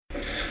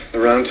The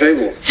round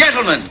table.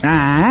 Gentlemen,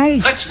 Aye.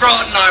 let's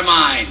broaden our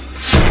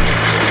minds.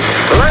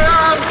 Lay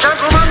on,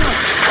 gentlemen,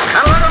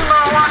 and let them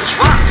know what's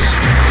what.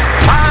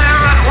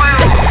 Fire at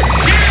will.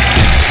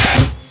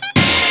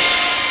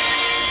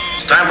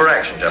 It's time for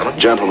action, gentlemen.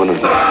 Gentlemen of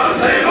the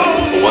round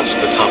table. What's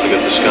the topic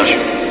of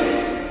discussion?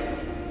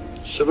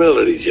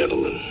 Civility,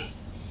 gentlemen.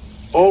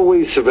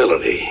 Always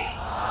civility.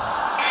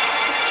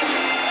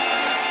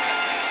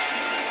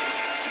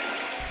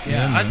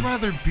 Yeah, I'd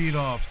rather beat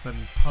off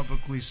than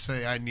publicly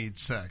say I need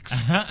sex.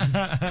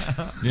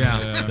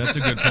 Yeah, that's a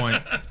good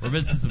point. We're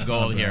missing some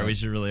gold here. We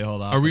should really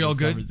hold on. Are we all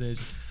good?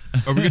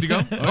 Are we good to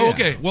go? Oh, yeah.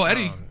 Okay. Well,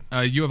 Eddie,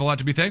 you have a lot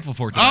to be thankful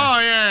for today. Oh,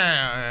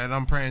 yeah. And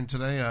I'm praying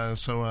today.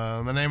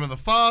 In the name of the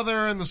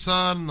Father, and the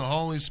Son, and the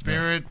Holy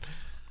Spirit.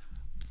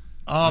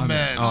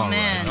 Amen.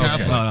 Amen.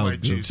 Catholic, Okay.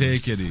 white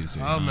Jesus. Take it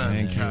easy.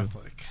 Amen.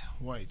 Catholic,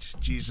 white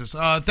Jesus.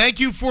 Thank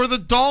you for the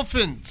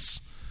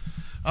Dolphins.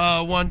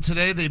 Won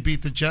today. They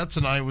beat the Jets,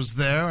 and I was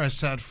there. I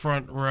sat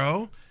front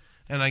row,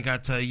 and I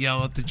got to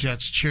yell at the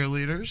Jets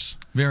cheerleaders.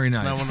 Very nice.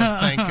 And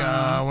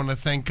I want to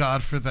thank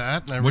God for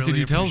that. And I What really did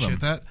you tell appreciate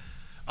them? that.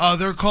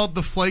 They're called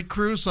the flight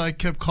crew, so I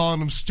kept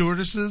calling them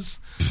stewardesses.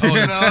 Oh,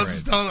 And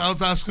that's I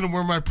was asking them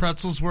where my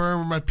pretzels were,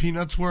 where my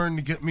peanuts were, and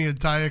to get me a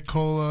Diet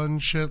Cola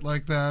and shit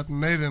like that,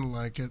 and they didn't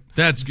like it.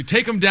 That's good.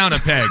 Take them down a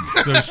peg.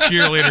 Those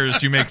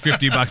cheerleaders who make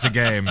 $50 a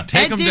game.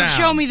 Take Ed them did down.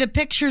 show me the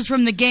pictures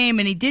from the game,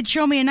 and he did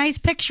show me a nice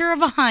picture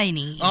of a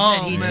hiney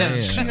that he man,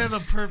 took. she had a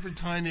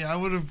perfect hiney. I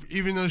would have,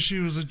 even though she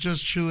was a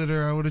just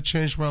cheerleader, I would have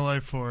changed my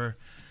life for her.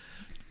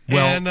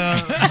 Well, and,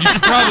 you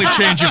should probably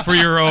change it for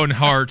your own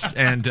heart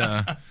and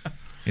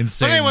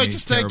but anyway,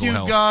 just thank you,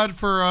 God,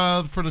 for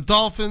the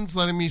Dolphins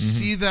letting me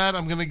see that.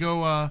 I'm gonna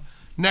go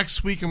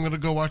next week. I'm gonna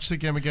go watch the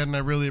game again, and I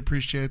really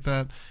appreciate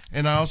that.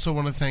 And I also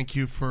want to thank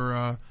you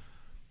for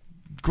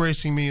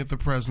gracing me at the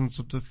presence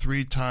of the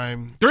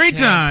three-time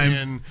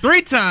champion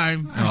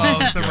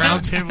of the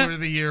Round Table of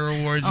the Year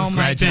Awards. Oh,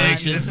 my God.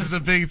 This is a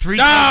big three.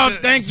 Oh,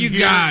 thank you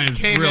guys.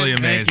 Really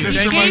amazing.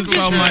 You came to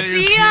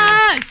see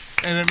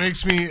us. And it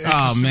makes me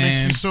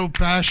makes me so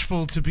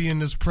bashful to be in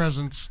this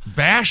presence.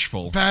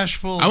 Bashful?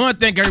 Bashful. I want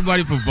to thank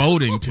everybody for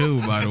voting,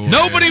 too, by the way.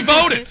 Nobody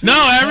voted.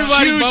 No,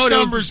 everybody Huge voted.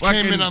 numbers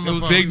came in on the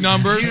votes. Big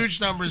numbers?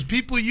 Huge numbers.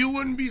 People you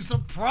wouldn't be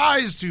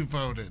surprised who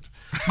voted.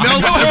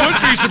 I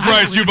wouldn't be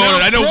surprised you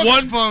voted. I know Brooks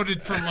one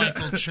voted for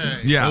Michael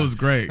Che. Yeah. That was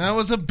great. That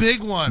was a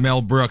big one.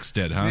 Mel Brooks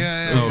did, huh?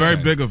 Yeah, It was very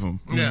big of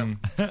him. Yeah.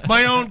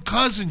 My own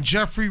cousin,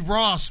 Jeffrey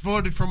Ross,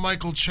 voted for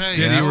Michael Che.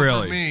 Did he Voted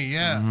really? For me,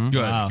 yeah.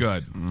 Good,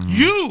 good.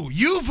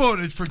 You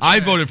voted for Che.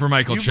 I voted for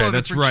Michael You Che. voted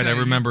That's for right. Che. I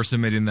remember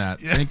submitting that.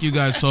 Thank you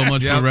guys so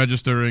much for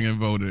registering and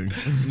voting.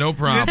 No It's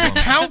a problem.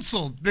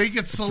 council. They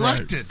get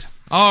selected.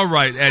 All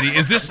right, Eddie.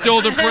 Is this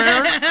still the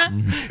prayer?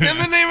 In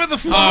the name of the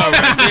Father, All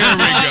right, there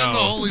we and the go.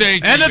 Holy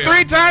Thank And you. the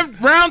three-time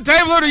Round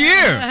Table of the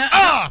Year.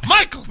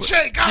 Michael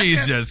Che. goddamn.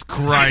 Jesus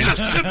Christ.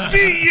 Just to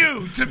be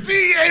you, to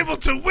be able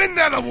to win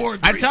that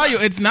award. I tell you,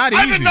 it's not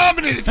I've easy. been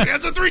nominated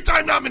as a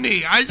three-time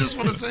nominee. I just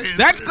want to say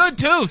That's good,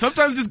 too.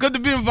 Sometimes it's good to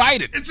be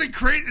invited. It's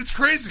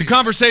crazy. The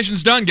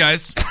conversation's done,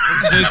 guys.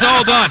 It's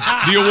all done.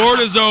 The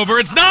award is over.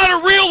 It's not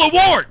a real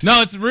award.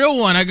 No, it's a real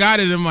one. I got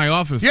it in my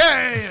office.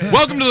 Yeah.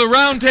 Welcome to the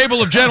Round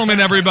Table of Gentlemen,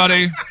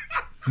 everybody.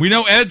 We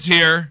know Ed's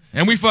here,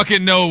 and we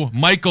fucking know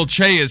Michael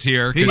Che is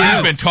here because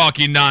he's been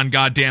talking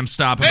non-goddamn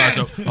stop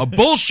about a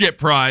bullshit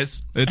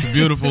prize. It's a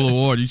beautiful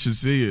award. You should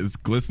see it. It's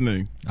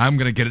glistening. I'm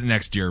going to get it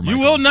next year, Michael. You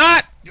will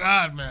not.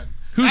 God, man.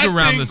 Who's that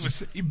around thing this?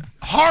 Was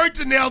hard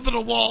to nail to the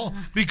wall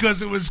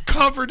because it was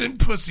covered in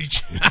pussy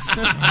juice.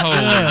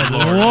 Oh,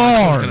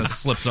 Lord. Kind of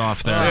slips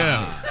off there.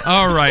 Yeah.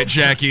 All right,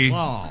 Jackie.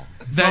 Wow.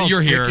 That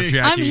you're here, sticky.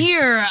 Jackie.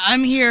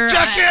 I'm here.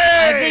 Jackie!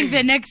 I think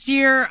that next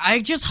year,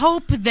 I just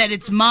hope that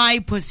it's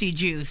my pussy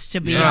juice to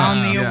be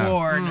on the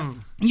award.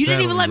 You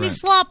didn't even let me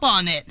slop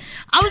on it.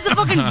 I was the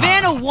fucking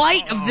Vanna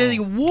White of the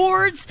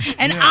awards,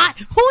 and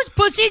whose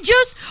pussy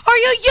juice are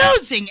you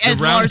using, Ed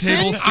The Round Larson?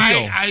 Table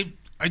seal.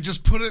 I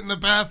just put it in the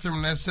bathroom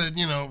and I said,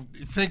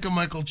 think of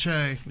Michael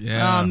Che.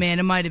 Yeah. Oh, man,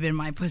 it might have been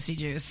my pussy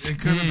juice. It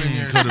could have been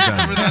yours.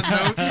 Remember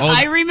that note?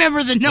 I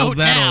remember the note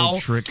that now.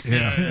 old trick.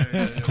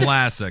 Yeah.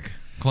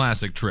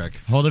 Classic trick.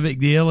 Hold a big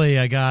dealy.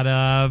 I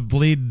got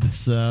bleed,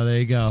 so there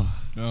you go.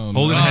 Oh,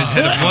 Holden has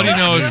had a bloody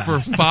nose for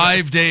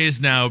 5 days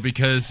now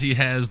because he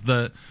has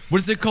the, what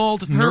is it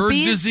called? Nerd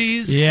Herpes?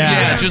 disease?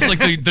 Yeah. Just like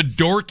the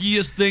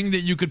dorkiest thing that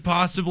you could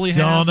possibly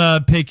have.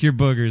 Don't pick your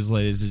boogers,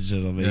 ladies and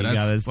gentlemen. Yeah, You that's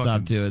gotta stop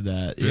fucking doing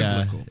that.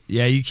 biblical.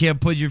 Yeah, you can't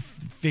put your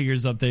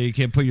fingers up there. You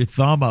can't put your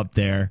thumb up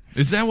there.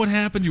 Is that what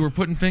happened? You were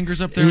putting fingers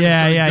up there?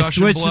 Yeah, and it I started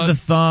gushing switched blood? to the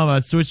thumb. I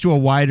switched to a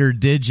wider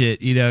digit,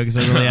 because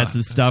I really had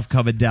some stuff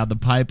coming down the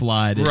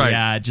pipeline. And Right.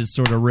 Yeah, I just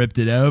sort of ripped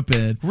it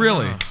open.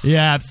 Really?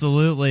 Yeah,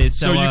 absolutely.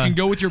 So you can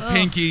go with your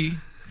pinky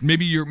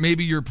Maybe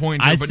your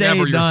pointer, I but say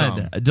never your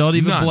none. thumb. Don't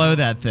even None. blow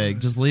that thing.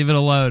 Just leave it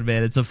alone,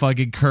 man. It's a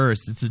fucking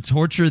curse. It's a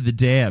torture of the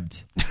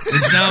damned.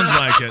 It sounds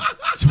like it.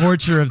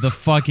 Torture of the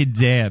fucking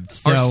damned.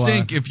 So, Our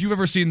sink, if you've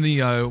ever seen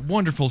the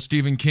wonderful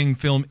Stephen King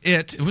film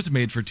it was a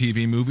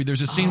made-for-TV movie.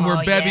 There's a scene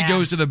where Bevy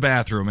goes to the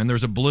bathroom, and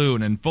there's a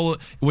balloon, and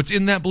what's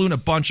in that balloon? A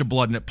bunch of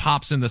blood, and it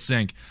pops in the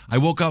sink. I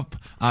woke up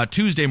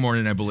Tuesday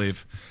morning, I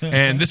believe,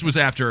 and this was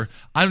after,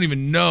 I don't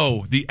even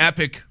know, the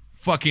epic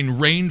fucking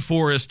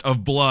rainforest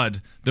of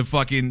blood,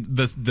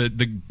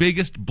 the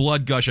biggest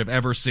blood gush I've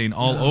ever seen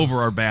all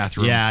over our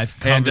bathroom. Yeah, I've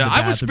covered the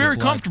I was bathroom very with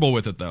blood. comfortable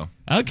with it, though.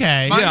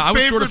 Okay. I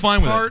was sort of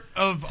fine with it. part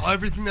of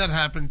everything that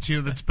happened to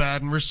you that's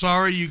bad, and we're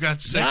sorry you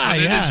got sick, Yeah, but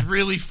it yeah. is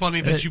really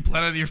funny that you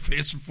bled out of your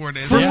face for 4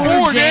 days. For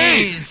Yeah. 4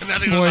 days! And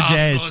then you 4 go to the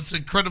hospital. days. It's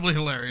incredibly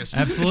hilarious.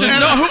 Absolutely.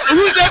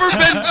 Who's ever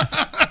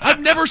been... I've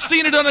never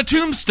seen it on a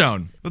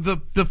tombstone. But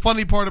the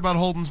funny part about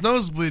Holden's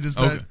nosebleed is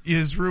that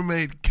his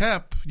roommate,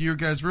 Kep, your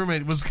guy's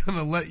roommate, was going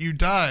to let you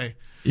die.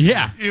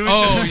 Yeah. It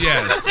was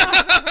Yes.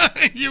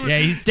 Yeah,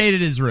 he stayed in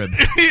his room.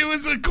 He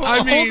was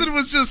Holden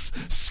was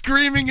just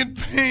screaming in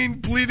pain,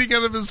 bleeding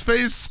out of his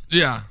face.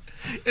 Yeah.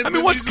 And I mean,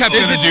 then what's he's Kep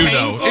just, gonna do,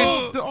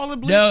 though?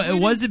 No, it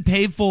wasn't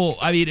painful.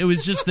 I mean, it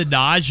was just the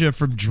nausea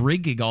from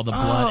drinking all the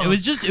blood. It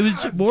was just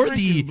more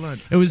the.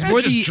 It was more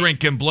That's the. just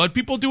drinking blood.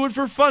 People do it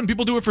for fun.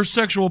 People do it for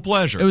sexual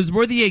pleasure. It was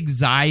more the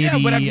anxiety. Yeah,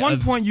 but at one of-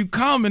 point you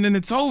come and then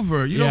it's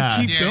over. You Yeah.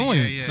 don't keep doing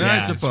it. I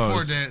It's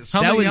suppose. 4 days.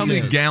 How That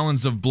many was-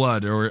 gallons of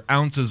blood or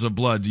ounces of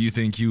blood do you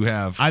think you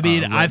have? I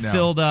mean, right I now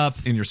filled up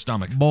in your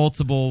stomach.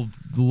 multiple,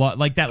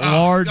 like that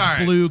large all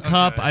right, blue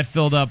cup. okay. I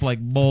filled up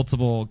like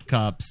multiple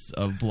cups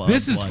of blood.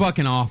 This is blood.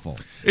 fucking awful.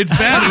 It's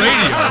bad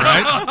radio,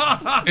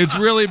 right? It's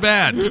really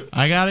bad.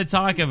 I gotta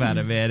talk about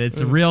it, man. It's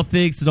a real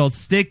thing. So don't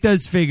stick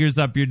those fingers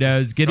up your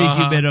nose. Get a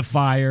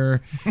humidifier.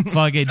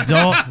 Fucking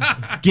don't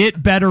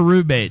get better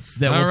roommates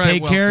that All will right,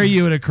 take well- care of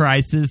you in a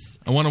crisis.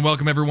 I want to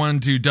welcome everyone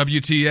to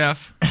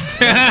WTF.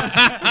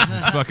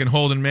 Fucking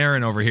Holden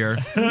Marin over here.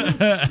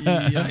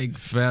 Yikes.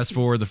 Fast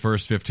forward the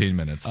first 15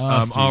 minutes.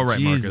 Oh, sweet all right,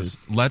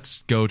 Jesus. Marcus.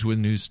 Let's go to a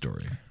news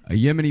story. A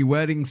Yemeni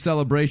wedding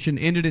celebration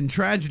ended in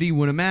tragedy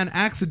when a man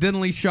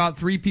accidentally shot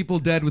 3 people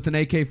dead with an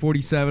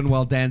AK-47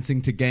 while dancing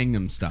to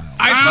Gangnam Style.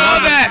 I saw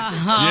that.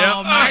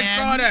 Oh, I man.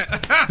 saw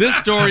that. This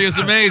story is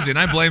amazing.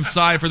 I blame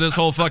Psy for this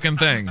whole fucking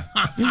thing.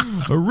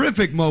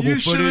 Horrific mobile You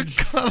should footage.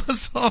 have cut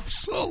us off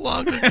so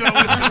long ago with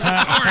this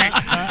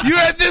story. You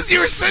had this. You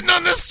were sitting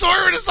on this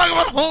story. We're just talking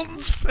about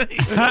Holden's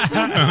face.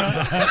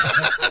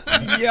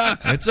 Yeah.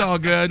 It's all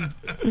good.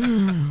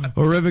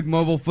 Horrific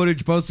mobile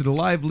footage posted to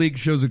Live Leak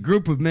shows a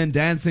group of men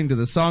dancing to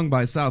the song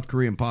by South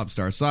Korean pop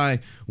star Psy.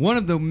 One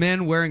of the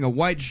men wearing a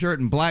white shirt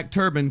and black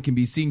turban can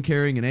be seen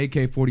carrying an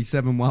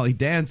AK-47 while he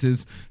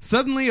dances.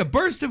 Suddenly, a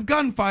burst of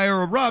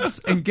gunfire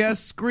erupts and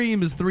guests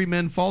scream as 3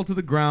 men fall to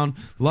the ground,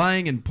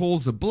 lying in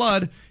pools of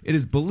blood. It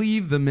is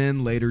believed the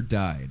men later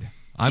died.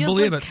 I Feels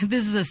believe like it.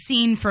 This is a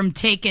scene from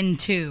Taken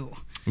 2.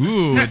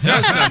 Ooh, it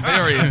does sound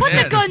very intense.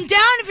 Put the gun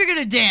down if you're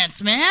gonna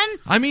dance, man.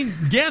 I mean,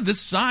 yeah, this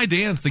Psy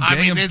dance, the I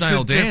mean, Gangnam it's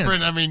Style a different.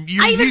 dance. I mean,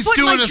 I even he's put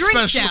doing my a drink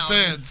special down.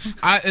 dance.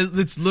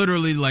 It's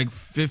literally like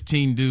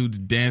 15 dudes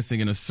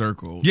dancing in a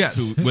circle Yes.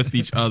 with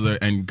each other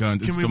and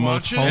guns. It's we the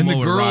most watch it? And the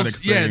homoerotic girls,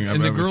 thing I've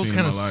and the ever girls seen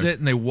kind in of my life. sit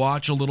and they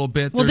watch a little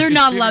bit. Well, they're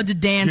not allowed to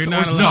dance They're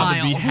or not allowed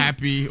to be smile.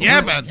 happy.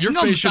 Yeah, man. Your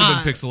No face should have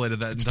time. been pixelated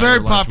that It's a entire very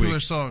last popular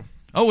week. song.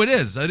 Oh, it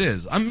is. It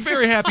is. I'm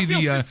very happy the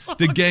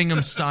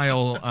Gangnam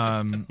Style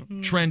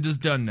trend is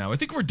done now. I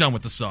think we're done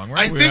with the song, I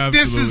right? think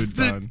this is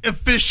absolutely the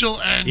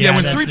official end. Yeah,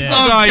 when that's 3 it. people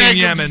Of die in Gangnam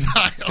Yemen,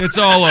 Style. it's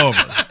all over.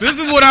 This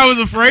is what I was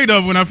afraid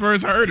of when I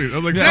first heard it. I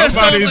was like, Yes,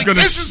 I somebody was is like, going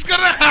this is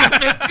gonna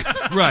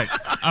happen. Right.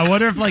 I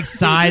wonder if like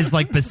Psy's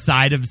like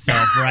beside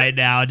himself right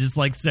now, just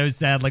like so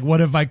sad. Like,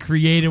 what have I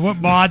created? What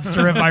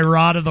monster have I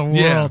wrought in the world?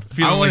 Yeah.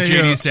 Feeling I like wanna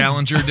J.D. hear-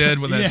 Salinger did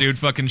when that Yeah. dude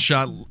fucking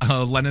shot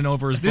Lennon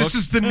over his book. This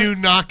is the new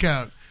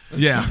knockout.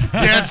 Yeah.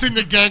 Dancing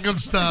the Gangnam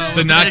Style. The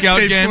with knockout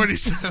game?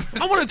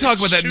 AK-47. I want to talk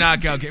about that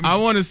knockout game. I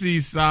want to see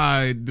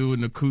Psy do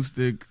an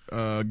acoustic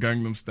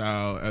Gangnam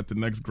Style at the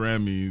next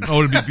Grammys. Oh,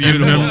 it'd be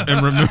beautiful.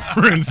 in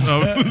remembrance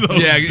of those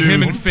Yeah, dudes.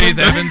 him and Faith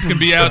Evans can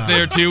be out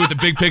there too with a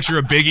big picture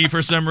of Biggie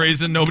for some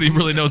reason. Nobody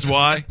really knows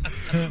why.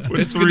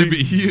 It's going to be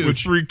with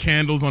huge. 3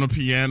 candles on a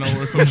piano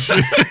or some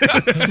shit.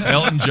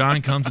 Elton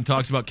John comes and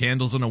talks about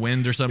candles in the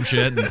wind or some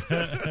shit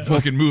and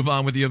fucking move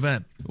on with the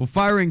event. Well,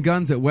 firing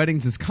guns at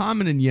weddings is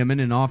common in Yemen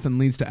and often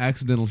leads to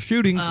accidental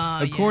shootings.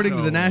 According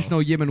to the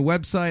National Yemen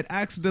website,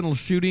 accidental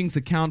shootings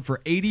account for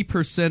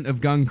 80%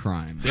 of gun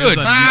crime. Good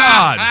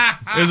God.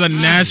 There's a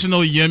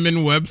national Yemen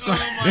website.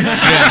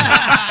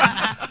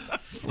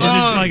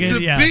 fucking-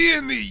 To yeah. be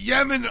in the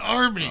Yemen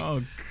army.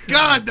 Oh,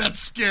 God, that's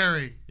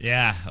scary.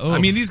 Yeah. I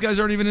mean, these guys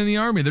aren't even in the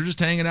army. They're just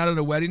hanging out at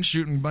a wedding,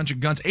 shooting a bunch of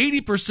guns.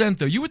 80%,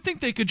 though. You would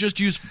think they could just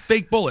use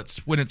fake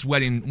bullets when it's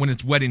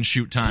wedding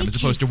shoot time, as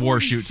opposed to war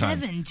shoot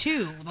time. AK-47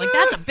 too. Like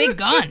that's a big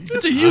gun.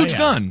 It's a huge yeah.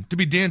 gun to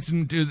be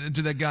dancing to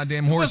that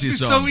goddamn It must horsey be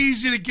song. so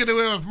easy to get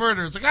away with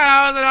murder. It's like, it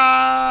was an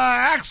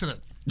accident.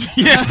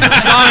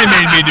 Psy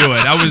made me do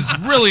it. I was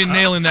really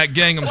nailing that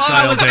Gangnam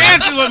Style I was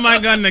dance. dancing with my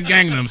gun to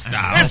Gangnam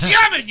Style. It's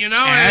Yemen, you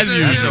know. As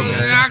usual.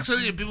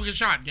 Accidentally, people get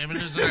shot. Yemen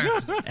is an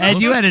accident.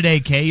 And you had an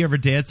AK. You ever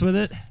dance with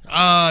it?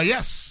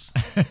 Yes.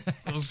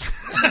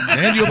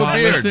 And you have a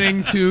beard.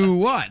 Listening to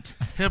what?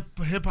 Hip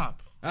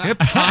hop. Hip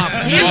hop.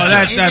 Well,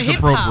 that's hip-hop.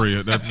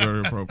 appropriate. That's very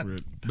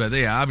appropriate. But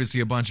yeah,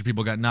 obviously a bunch of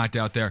people got knocked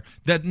out there.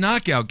 That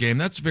knockout game,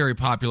 that's very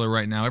popular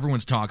right now.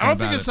 Everyone's talking I don't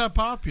about think it's it. that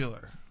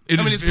popular. It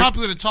I mean, is- it's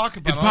popular to talk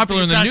about. It's I don't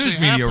popular in think the it's news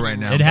actually media happening.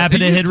 right now. It happened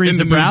to He Henry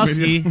used in the news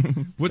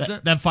Zabrowski. What's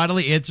that? That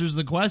finally answers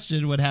the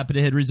question: what happened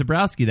to Henry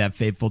Zabrowski that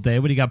fateful day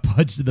when he got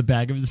punched in the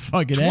back of his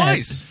fucking head?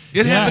 Twice.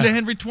 It Yeah. happened to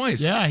Henry twice.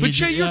 Yeah, but he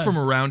Jay, did, you're yeah. from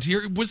around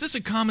here. Was this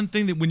a common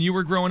thing that when you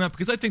were growing up?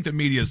 Because I think the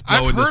media is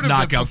I've blowing this heard of it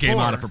knockout game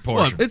before. out of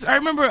proportion. Look, I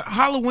remember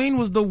Halloween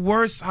was the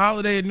worst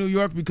holiday in New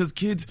York because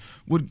kids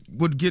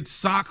would get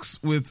socks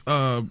with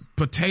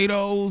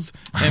potatoes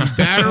and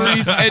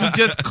batteries and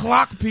just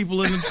clock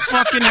people in the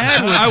fucking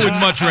head with I would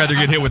much rather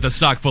get hit with a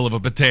sock full of a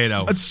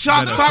potato. a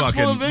socks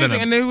full of than anything,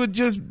 a- and they would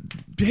just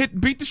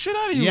beat the shit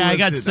out of you. Yeah, I with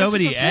got it. so That's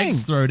many just a thing.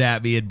 eggs thrown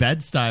at me in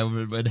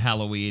Bed-Stuy at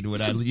Halloween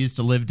when I used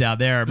to live down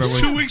there. But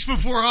 2 weeks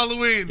before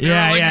Halloween. They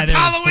Yeah, were like, yeah, it's they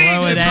were Halloween.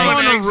 throwing They're eggs. throwing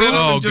on a eggs roof in.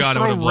 Oh, and just God, I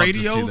would throw have loved to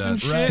see radios that.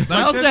 and shit. Right. But Like,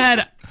 I also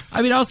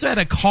that's- had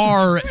a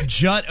car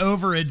jut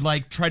over and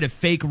like try to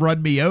fake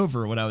run me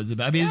over when I was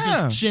about. I mean, it's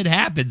Yeah. just shit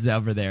happens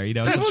over there. You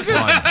know, That's it's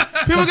fun.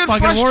 people get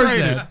fucking war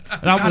frustrated. zone.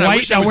 And I'm God, I white.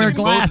 wish And I was wear in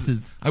both-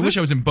 glasses. I wish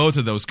I was in both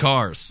of those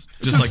cars,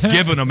 just like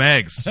giving them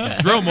eggs.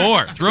 Throw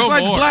more. Throw It's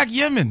like more. Black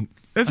Yemen.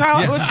 It's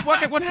how it's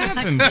what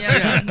happened.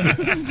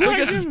 I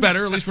guess it's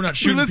better. At least we're not We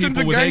shooting listen to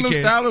people with Gangnam AKs.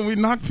 Style and we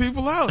knock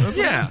people out. That's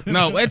Yeah. what-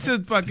 no, it's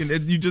just fucking.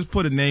 You just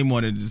put a name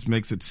on it, it just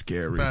makes it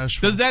scary.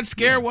 Bashful. Does that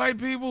scare white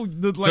people?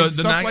 The Stuff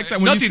knock- like that.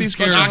 When you nothing see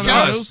scares stuff on the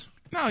us. news?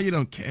 No, you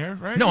don't care,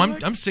 right? No, You're I'm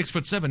like- I'm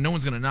 6'7". No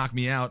one's gonna knock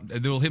me out.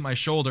 They'll hit my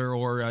shoulder,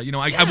 or I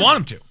want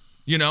them to.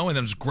 And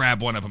then just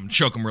grab one of them and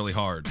choke them really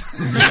hard.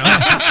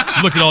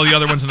 Look at all the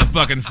other ones in the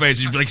fucking face.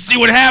 You'd be like, see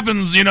what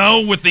happens,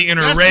 with the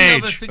inner That's the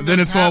other rage. thing Then that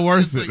it's all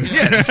happens, worth like, it.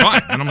 Yeah, it's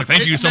fine. And I'm like,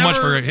 thank you so much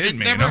for hitting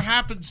me. It never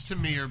happens to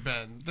me or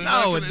Ben. They're No, not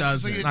it gonna- it's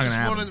doesn't. Like, It's it not just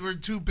gonna won't- happen. we're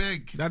too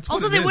big. That's what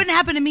Also, it they is. wouldn't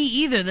happen to me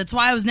either. That's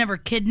why I was never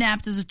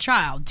kidnapped as a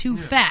child. Too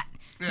fat.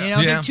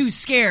 Yeah. They're too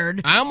scared.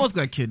 I almost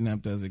got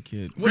kidnapped as a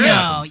kid.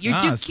 No, you're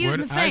too I cute swear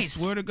in the to- face. I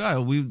swear to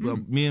God,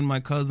 me and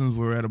my cousins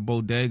were at a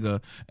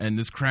bodega, and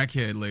this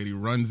crackhead lady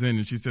runs in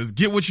and she says,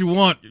 "Get what you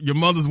want. Your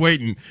mother's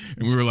waiting."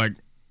 And we were like,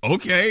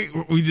 "Okay."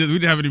 We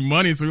didn't have any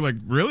money, so we were like,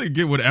 "Really?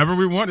 Get whatever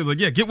we want?" He's like,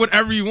 "Yeah, get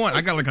whatever you want."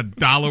 I got like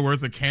 $1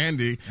 worth of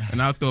candy,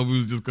 and I thought we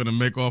was just gonna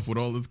make off with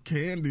all this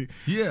candy.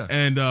 Yeah.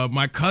 And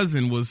my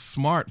cousin was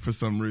smart for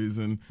some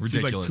reason.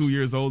 Ridiculous. She's like 2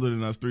 years older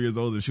than us, 3 years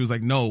older. She was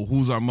like, "No,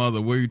 who's our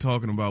mother? What are you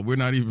talking about? We're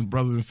not even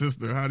brothers and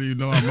sisters. How do you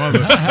know our mother?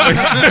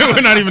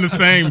 We're not even the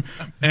same."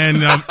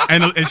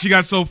 And she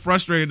got so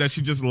frustrated that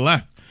she just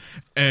left.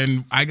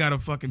 And I got a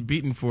fucking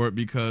beating for it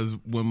because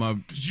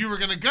Because you were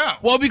going to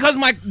go. because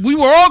we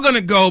were all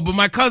gonna go, but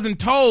my cousin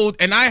told,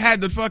 and I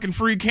had the fucking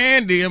free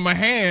candy in my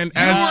hand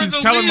You as were she's the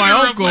telling my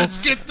leader of, uncle. let's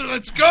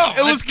go.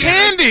 It was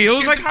candy. It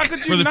was like, how could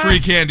you For the not? free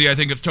candy, I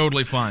think it's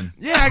totally fun.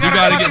 Yeah, I You got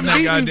gotta a get in that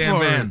fucking goddamn beating for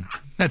van.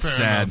 That's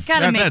Fair sad. enough.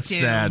 Gotta make That's do.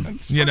 sad.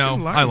 It's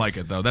fucking life. I like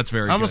it though. That's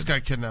very I almost good.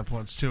 got kidnapped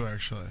once too,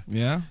 actually.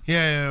 Yeah.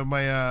 Yeah,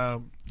 my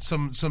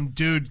some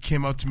dude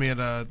came up to me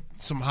at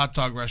some hot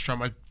dog restaurant.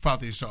 My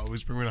father used to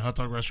always bring me to hot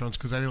dog restaurants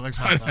because Eddie likes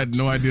hot I dogs. had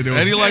no idea there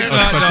was Eddie likes such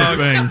hot a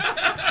thing.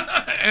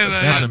 And,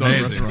 That's Hot dog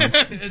amazing.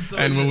 restaurants.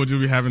 And what would you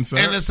be having, sir?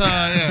 and it's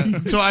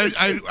so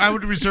I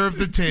would reserve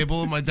the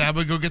table, and my dad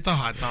would go get the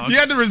hot dogs. You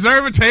had to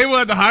reserve a table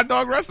at the hot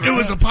dog restaurant? It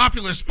was a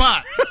popular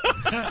spot.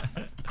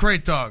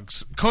 Great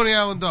dogs, Coney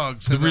Island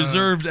dogs. The And,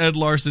 reserved Ed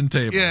Larson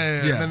table.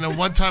 Yeah. And then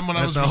one time when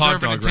I At was the hot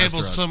reserving a dog table,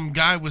 restaurant. some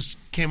guy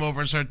came over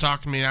and started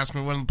talking to me and asked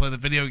me when to play the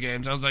video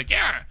games. I was like,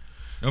 yeah.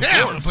 Of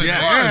I want course, to play.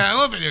 yeah. I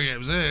love video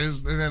games.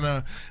 And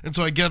then, and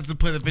so I get up to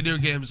play the video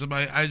games, and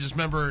I just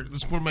remember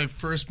this is one of my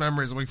first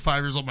memories. I'm like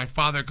 5 years old. My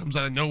father comes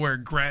out of nowhere,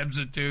 grabs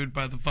a dude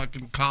by the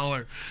fucking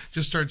collar,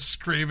 just starts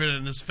screaming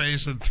in his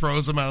face, and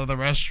throws him out of the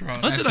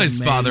restaurant. That's a nice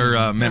father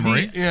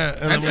memory. Yeah,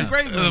 and That's then a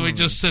great And then we memory.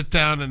 just sit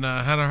down and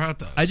had our hot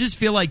dogs. I just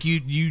feel like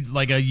you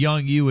like a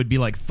young you would be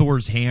like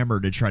Thor's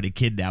hammer to try to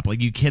kidnap. Like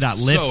you cannot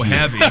lift. So you.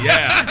 heavy,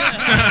 yeah.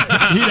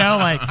 How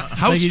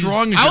How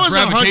strong is I your was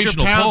 100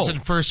 gravitational pounds pull? in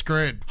first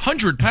grade.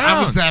 100 pounds.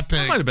 I was that big.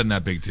 I might have been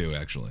that big too,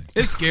 actually.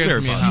 It scares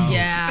Very me fun. how,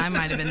 Yeah, I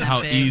might have been that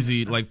how big.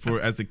 easy, like, for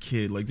as a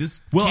kid, like,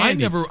 just Well, I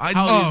candy. never- I-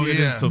 how Oh, easy it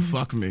yeah. is to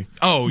fuck me.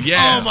 Oh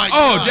yeah. Oh, my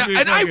Oh, God.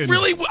 and I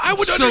really, I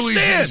would So easy to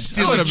understand.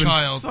 steal That would a have been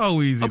child.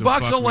 so easy A to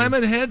box fuck of me.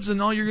 lemon heads,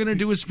 and all you're gonna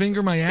do is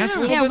finger my ass a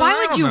little Yeah, bit. why I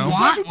would don't you know.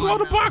 want You blow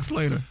the box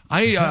later.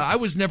 I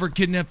was never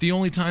kidnapped. The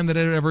only time that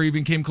it ever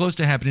even came close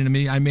to happening to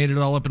me, I made it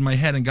all up in my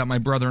head and got my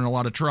brother in a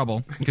lot of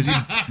trouble because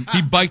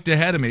he biked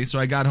ahead of me. So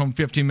I got home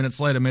 15 minutes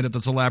later, made up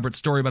this elaborate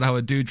story about how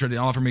a dude tried to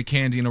offer me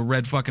candy in a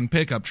red fucking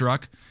pickup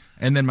truck.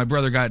 And then my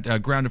brother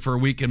got grounded for a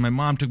week, and my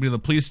mom took me to the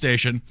police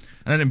station,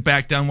 and I didn't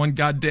back down one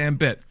goddamn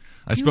bit.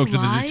 I spoke to the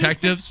lied?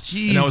 detectives,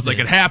 and I was like,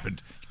 "It Jesus.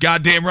 happened.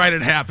 Goddamn right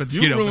it happened.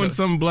 You ruined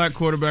some black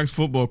quarterback's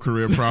football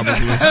career, probably.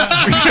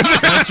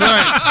 That's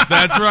right.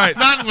 That's right.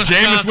 Not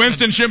Wisconsin. Jameis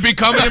Winston shouldn't be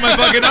coming in my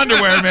fucking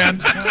underwear,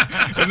 man.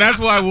 And that's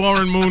why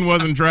Warren Moon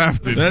wasn't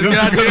drafted. That's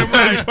goddamn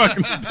right.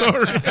 Fucking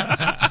story.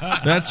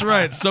 That's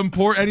right.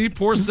 Any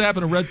poor sap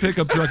in a red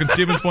pickup truck in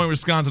Stevens Point,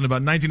 Wisconsin,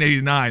 about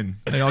 1989.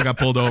 They all got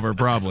pulled over,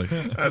 probably.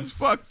 That's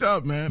fucked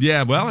up, man.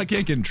 Yeah, well, I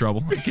can't get in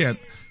trouble. I can't.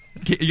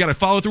 You got to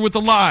follow through with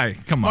the lie.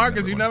 Come on, Marcus,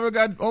 everyone. you never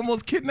got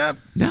almost kidnapped?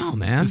 No,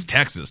 man. It's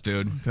Texas,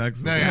 dude.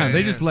 Texas. Yeah,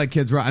 they just let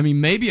kids run. I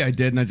mean, maybe I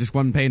did, and I just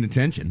wasn't paying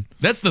attention.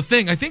 That's the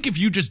thing. I think if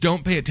you just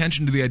don't pay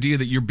attention to the idea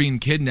that you're being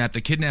kidnapped,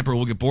 the kidnapper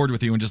will get bored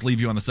with you and just leave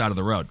you on the side of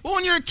the road. Well,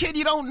 when you're a kid,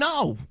 you don't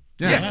know.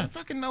 Yeah. You don't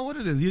fucking know what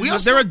it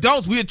is. They're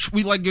adults.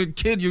 We like your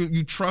kid.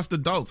 You trust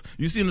adults.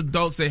 You see an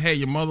adult say, "Hey,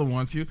 your mother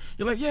wants you."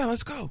 You're like, "Yeah,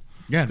 let's go."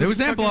 Yeah, there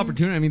was ample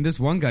opportunity. I mean, this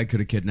one guy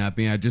could have kidnapped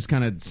me. I just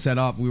kind of set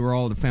up. We were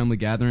all at a family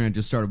gathering. I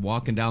just started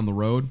walking down the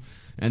road,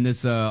 and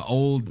this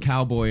old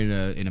cowboy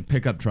in a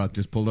pickup truck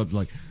just pulled up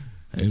like,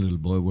 "Hey, little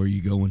boy, where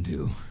you going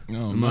to?"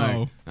 Oh, I'm no.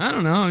 like, "I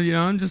don't know.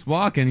 I'm just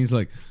walking." He's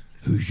like,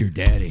 "Who's your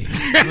daddy?"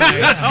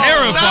 That's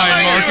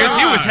terrifying, Marcus.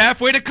 He was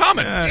halfway to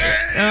coming.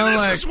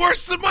 This is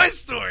worse than my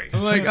story.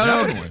 I'm like,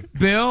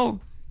 Bill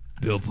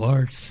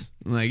Parks.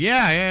 I'm like,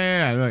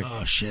 yeah. Like,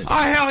 Oh, shit. oh,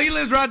 hell, he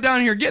lives right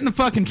down here. Get in the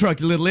fucking truck,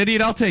 you little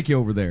idiot. I'll take you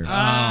over there.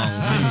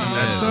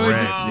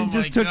 So he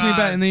just took me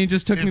back, and then he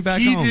just took me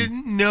back If home. he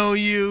didn't know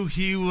you,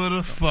 he would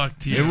have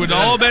fucked you. It would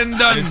all been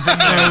done.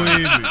 So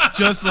easy.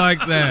 Just like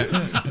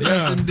that.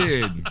 Yes,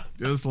 indeed.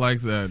 Just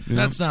like that.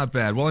 That's not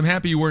bad. Well, I'm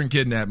happy you weren't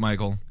kidnapped,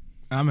 Michael.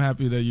 I'm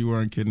happy that you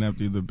weren't kidnapped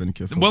either, been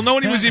kissed. Well, no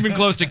one was even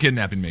close to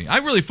kidnapping me. I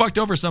really fucked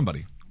over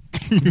somebody.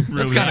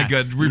 That's kind of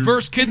good.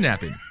 Reverse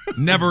kidnapping.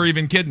 Never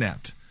even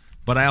kidnapped.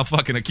 But I'll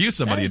fucking accuse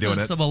somebody of doing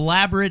it. Some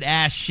elaborate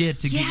ass shit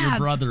to get your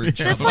brother in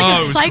trouble. That's like a it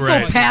was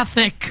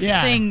psychopathic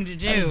Yeah. thing to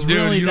do. That's Dude,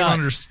 really you don't nuts.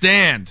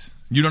 understand.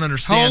 You don't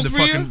understand How old the were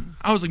fucking. you?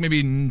 I was like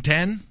maybe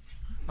 10.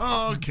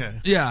 Oh, okay.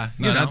 Yeah,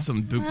 No, that's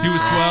some dupe. He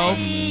was 12.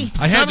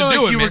 I had Sounded to do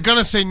like it, you man. were going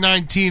to say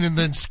 19 and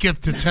then skip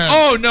to 10.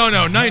 Oh no,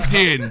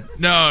 19.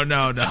 No.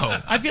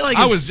 I feel like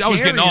I was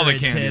getting all the scarier at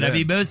candy. 10. I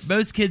mean,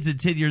 most kids at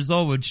 10 years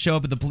old would show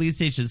up at the police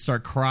station,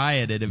 start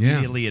crying, and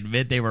immediately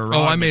admit they were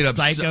wrong. I made up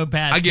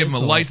psychopath. I gave him a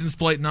missile. license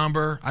plate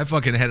number. I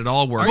fucking had it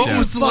all worked What out.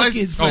 was the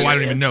license Oh, plate? I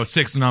don't even know.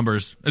 6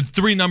 numbers.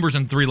 3 numbers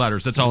and 3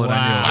 letters. That's all that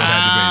I knew it had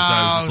to be. So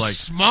I was just like,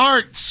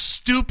 smart,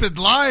 stupid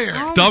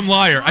liar. dumb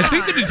liar. I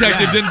think the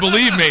detective didn't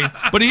believe me,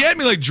 but he had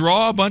me like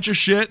draw a bunch of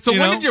shit. So you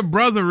when know? did your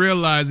brother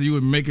realize that you were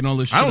making all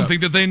this shit I don't up?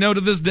 think that they know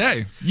to this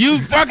day. You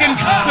fucking...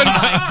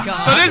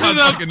 So this is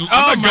I'm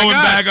not going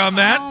back on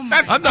that. Oh,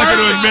 I'm not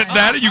going to admit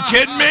that. Are you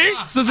kidding me?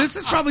 So this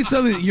is probably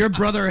something that your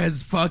brother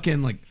has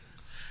fucking like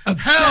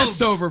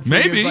obsessed over for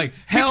Maybe. years. Like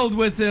held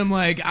with him.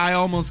 Like I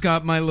almost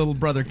got my little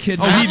brother Oh,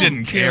 kidnapped. he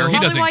didn't care. He Probably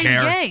doesn't why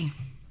care. He's gay.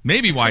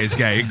 Maybe why he's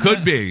gay. It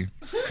could be.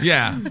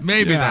 Yeah,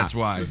 maybe Yeah, that's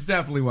why. It's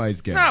definitely why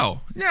he's gay.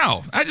 No.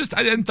 I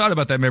hadn't thought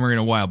about that memory in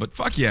a while, but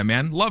fuck yeah,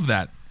 man. Love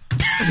that.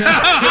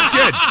 Good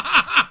kid.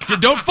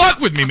 Don't fuck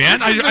with me, man.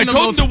 I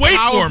told him to wait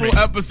for me. Powerful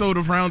episode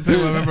of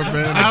Roundtable I've ever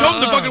been. I told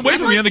him to fucking wait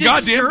for me on the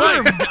goddamn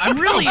bike. Disturbed. I'm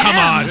really come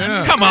on.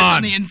 I'm Come on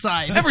on. the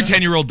inside. Every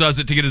 10-year-old does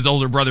it to get his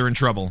older brother in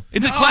trouble.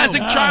 It's a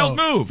classic child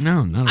move.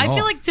 No, not at all. I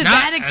feel like to Nah,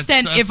 that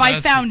extent, that's- if I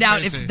that's found out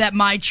crazy. that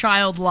my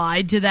child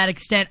lied to that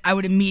extent, I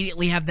would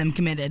immediately have them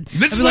committed.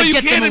 This I'd is be why like, you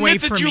get can't them away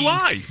admit that from you me.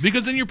 lie,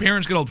 because then your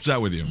parents get upset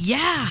with you.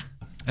 Yeah.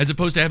 As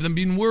opposed to have them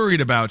being worried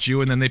about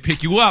you, and then they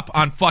pick you up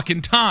on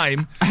fucking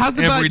time How's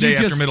about every day you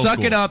after just middle suck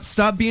school. it up,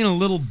 stop being a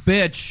little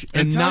bitch,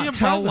 and tell your not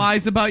tell brother.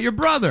 lies about your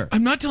brother?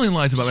 I'm not telling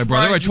lies about my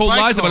brother. ride I told your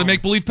bike lies about a home.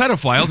 make-believe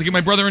pedophile to get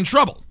my brother in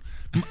trouble.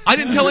 I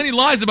didn't tell any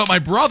lies about my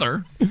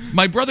brother.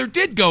 My brother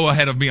did go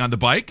ahead of me on the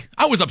bike.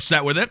 I was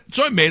upset with it,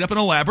 so I made up an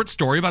elaborate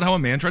story about how a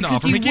man tried to Because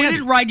offer you me candy.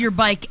 wouldn't ride your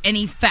bike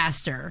any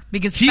faster.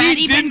 Because He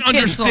Fatty didn't Van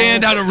Kissel-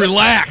 understand how to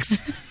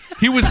relax.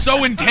 He was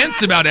so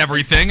intense about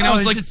everything, and I Oh,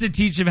 was it's like, just to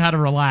teach him how to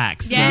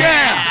relax.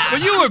 Yeah.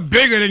 But you were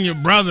bigger than your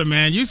brother,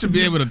 man. You should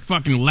be able to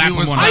fucking lap him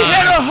was on I the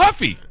had a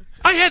Huffy.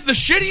 I had the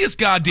shittiest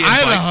goddamn I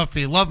had bike. a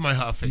Huffy. Love my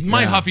Huffy.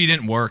 My Huffy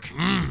didn't work. You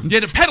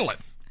had to pedal it.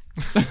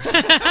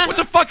 What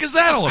the fuck is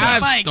that all about?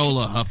 I've Bike. stole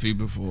a Huffy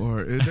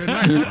before. They're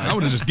nice. I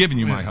would have just given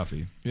you my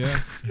Huffy. Yeah.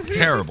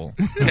 Terrible.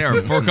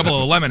 For a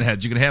couple of lemon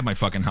heads, you could have my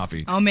fucking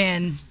Huffy. Oh,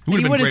 man. would've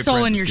You been would have great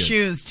stolen Francis your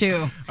kid. shoes,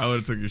 too. I would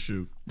have took your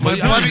shoes. My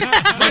buddy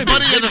had Maybe a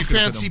you could've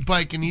fancy fit 'em.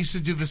 bike, and he used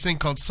to do this thing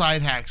called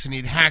side hacks, and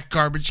he'd hack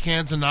garbage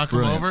cans and knock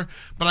them over.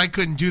 But I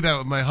couldn't do that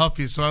with my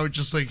Huffy, so I would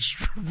just like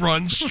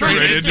run straight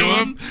Right into into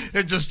him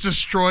and just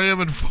destroy him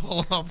and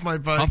fall off my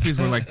bike. Huffies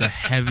were like the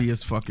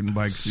heaviest fucking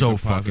bikes. So you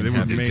could possibly. fucking They were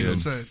heavy, made dude. of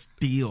It's insane.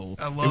 steel.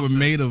 I They loved were it.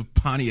 made of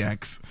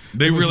Pontiacs.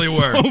 They really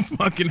were. So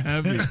fucking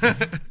heavy.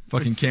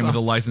 Fucking came with a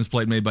license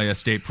plate made by a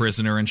state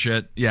prisoner and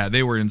shit. Yeah,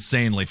 they were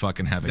insanely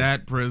fucking heavy.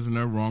 That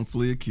prisoner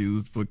wrongfully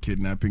accused for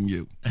kidnapping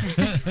you.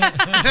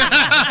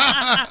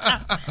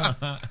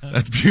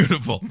 That's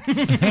beautiful.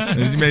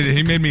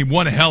 He made me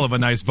one hell of a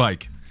nice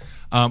bike.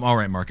 All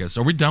right, Marcus,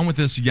 are we done with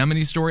this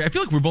Yemeni story? I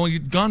feel like we've only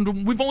done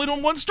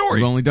one story.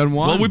 We've only done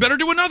one. Well, we better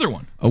do another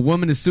one. A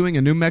woman is suing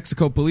a New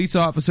Mexico police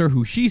officer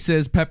who she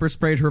says pepper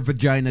sprayed her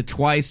vagina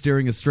twice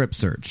during a strip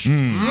search.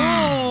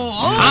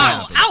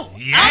 Ow!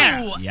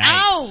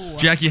 Ow!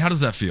 Jackie, how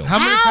does that feel? How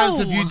many times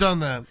have you done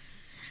that?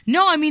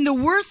 No, I mean, the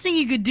worst thing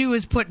you could do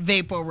is put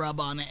VapoRub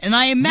on it. And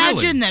I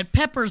imagine that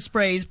pepper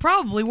spray is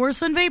probably worse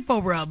than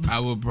VapoRub. I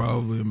would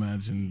probably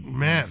imagine.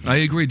 Man. I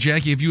agree.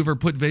 Jackie, have you ever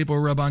put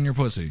VapoRub on your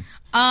pussy?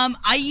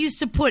 I used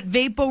to put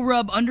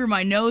VapoRub under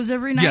my nose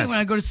every night when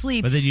I go to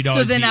sleep. But then you'd so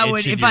always then be I would,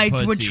 itching if your I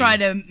pussy. would try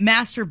to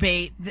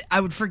masturbate, I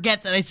would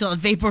forget that I still had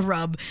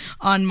VapoRub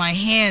on my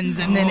hands,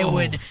 and then it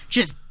would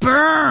just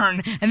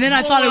burn. And then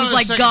I thought it was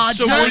like God.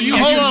 So telling me to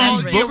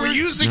remember. you were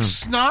using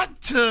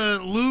snot to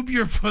lube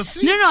your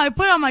pussy? No, I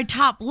put it on my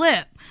top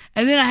lip.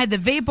 And then I had the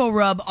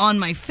VapoRub on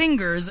my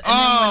fingers, and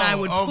then when I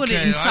would put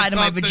it inside of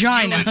my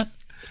vagina.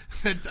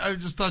 I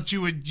just thought you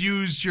would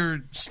use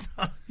your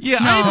snot. Yeah,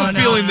 I have a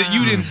feeling that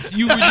you didn't.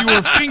 You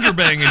were finger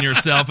banging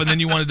yourself, and then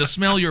you wanted to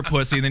smell your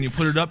pussy, and then you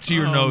put it up to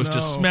your nose to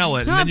smell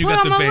it, and then you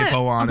got the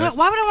Vapo on it.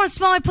 Why would I want to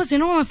smell my pussy? I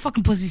know what my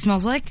fucking pussy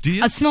smells like. Do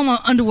you? I smell my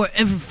underwear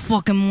every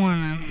fucking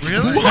morning.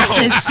 Really? I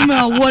said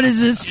smell. What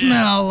does it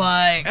smell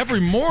like?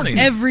 Every morning.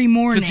 Every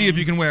morning. To see if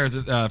you can wear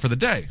it for the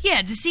day.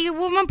 Yeah, to see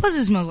what my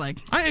pussy smells like.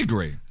 I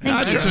agree.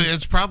 Actually,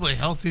 it's probably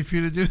healthy for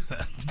you to do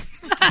that.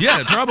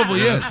 Yeah, it probably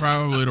is. That's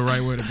probably the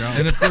right way to go.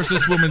 And of course,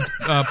 this woman's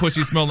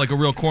pussy smelled like a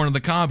real corn on the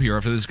cob here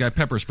after this guy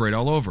pepper sprayed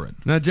all over it.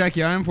 Now,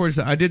 Jackie,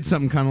 I did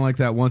something kind of like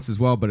that once as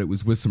well, but it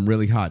was with some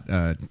really hot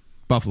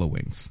buffalo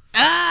wings.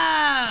 You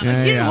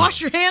didn't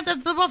wash your hands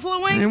after the buffalo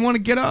wings? I didn't want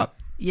to get up.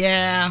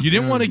 Yeah. You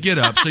didn't want to get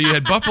up, so you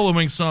had buffalo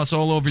wing sauce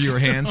all over your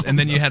hands, and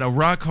then you had a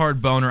rock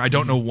hard boner. I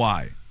don't know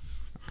why.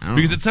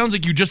 Because it sounds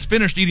like you just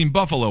finished eating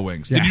buffalo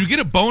wings. Yeah. Did you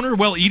get a boner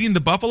while eating the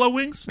buffalo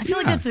wings? I feel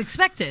like that's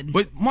expected.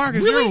 But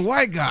Marcus, you're a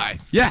white guy.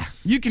 Yeah.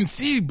 You can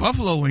see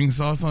buffalo wing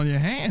sauce on your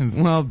hands.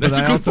 Well, but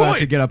That's a I good also have point.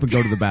 to get up and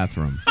go to the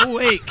bathroom. Oh,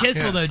 wait,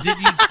 Kissel, though, did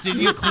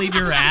you clean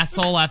your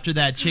asshole after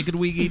that chicken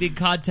wing eating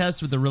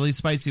contest with the really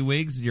spicy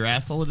wings, and your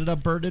asshole ended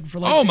up burning for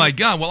like Oh, my days?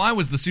 God. Well, I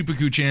was the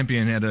Supercu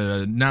champion at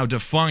a now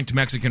defunct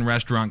Mexican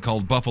restaurant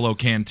called Buffalo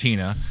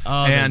Cantina.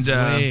 Oh, and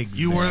those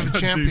wigs, You man. were the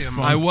champion,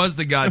 I was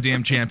the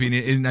goddamn champion.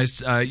 And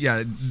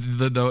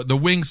the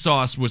wing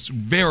sauce was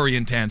very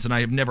intense, and I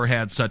have never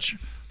had such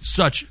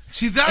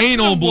See, that's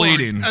anal the one,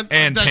 bleeding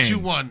and that pain. you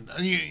won.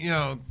 You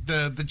know,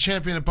 the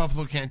champion at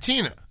Buffalo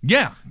Cantina.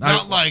 Yeah.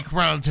 Not like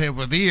Round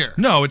Table of the Year.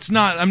 No, it's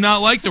not. I'm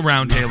not like the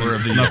Round Taylor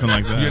of the Year. Nothing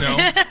like that. You know,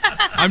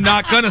 I'm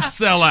not gonna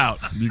sell out.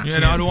 You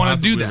know, I don't want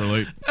to do that.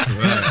 Relate to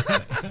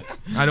that.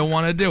 I don't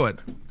want to do it.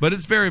 But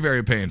it's very,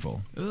 very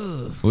painful.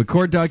 Well, the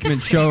court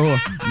documents show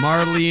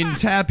Marlene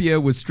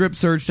Tapia was strip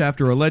searched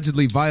after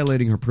allegedly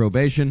violating her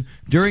probation.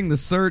 During the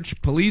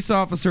search, police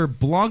officer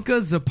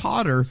Blanca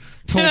Zapata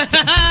told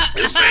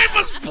His name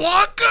was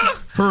Blanca?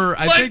 her,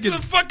 I like think the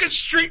it's fucking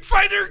Street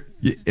Fighter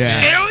yeah.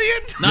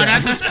 alien? No,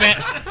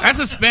 that's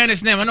a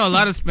Spanish name. I know a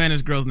lot of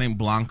Spanish girls named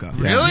Blanca.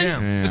 Really?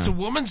 Yeah. It's a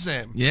woman's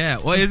name. Yeah.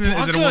 Well, is it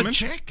Blanca a woman?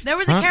 chick? There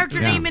was a character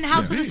Yeah. named in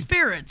House of the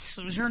Spirits.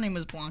 Her name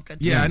was Blanca,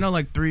 too. Yeah, I know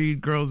like 3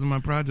 girls in my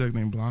project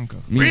named Blanca.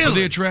 Are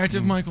they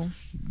attractive, Michael?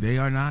 They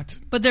are not.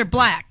 But they're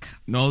black.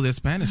 No, they're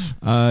Spanish.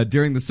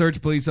 During the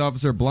search, police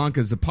officer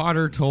Blanca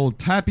Zapata told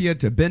Tapia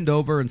to bend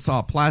over and saw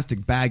a plastic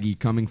baggie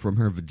coming from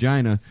her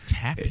vagina.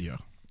 Tapia.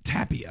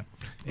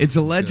 It's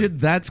alleged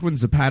that's when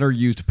Zapata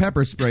used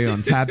pepper spray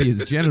on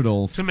Tapia's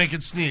genitals. To make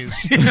it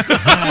sneeze. Now,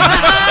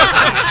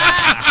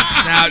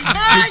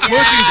 your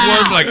pussy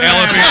swerved like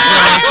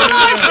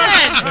elephant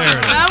tracks.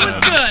 That was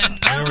good.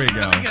 There we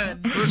go.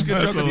 First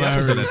good joke of the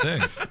episode, I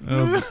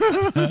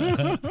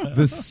think.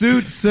 The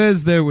suit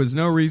says there was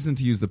no reason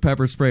to use the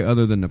pepper spray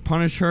other than to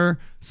punish her.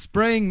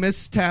 Spraying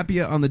Miss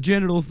Tapia on the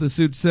genitals, the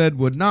suit said,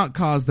 would not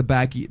cause the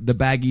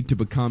baggie to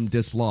become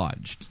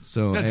dislodged.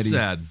 So That's Eddie,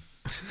 sad.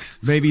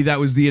 maybe that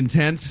was the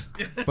intent,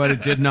 but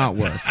it did not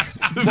work.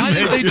 Why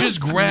did they just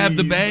grab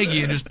the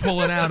baggie and just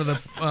pull it out of the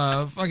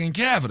fucking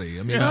cavity?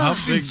 I mean, How it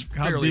seems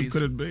fairly deep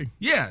could it be?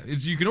 Yeah,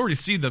 you can already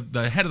see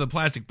the head of the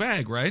plastic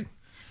bag, right?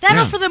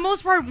 That'll, for the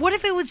most part, what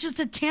if it was just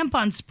a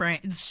tampon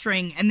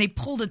string and they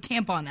pulled a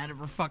tampon out of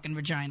her fucking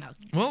vagina?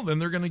 Well, then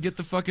they're going to get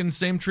the fucking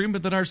same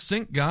treatment that our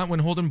sink got when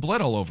holding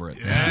blood all over it.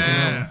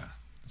 Yeah.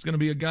 It's going to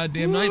be a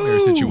goddamn nightmare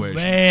situation.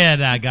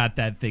 Man, I got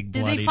that thing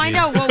Did bloody. they find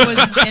dude. out what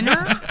was in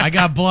her? I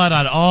got blood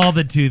on all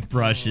the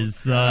toothbrushes,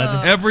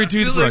 son. Every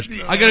toothbrush.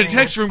 the I got a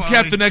text from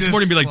Kep the next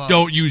morning and be like, dislodged.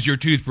 "Don't use your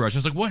toothbrush." I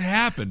was like, "What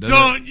happened?"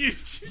 Don't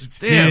use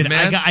Damn, Dude,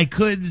 man. I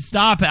couldn't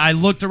stop it. I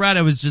looked around.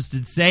 It was just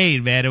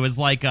insane, man. It was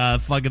like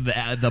fucking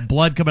the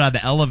blood coming out of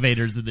the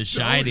elevators in The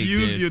Shining.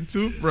 Use dude. your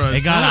toothbrush.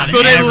 They got on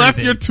so they left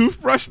everything. your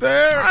toothbrush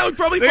there? I would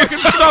probably fucking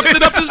stuffed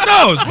it up his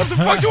nose. What the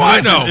fuck do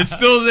I know? It's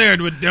still there,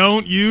 but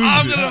don't use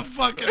I'm it. gonna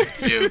fucking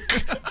puke.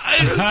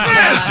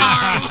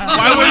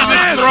 Why would you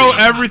just throw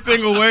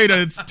everything away that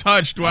it's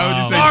touched? Why would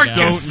you say Marcus,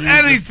 don't use it?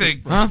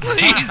 anything,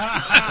 please.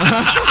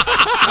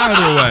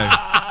 Either way.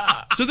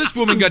 So So this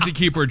woman got to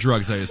keep her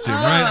drugs, I assume,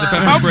 right? The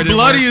pepper How spray didn't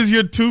bloody work? is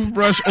your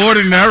toothbrush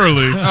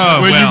ordinarily when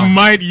well. you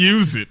might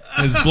use it?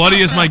 As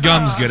bloody as my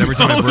gums get every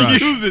time I Don't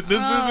brush. use it. This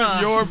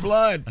isn't your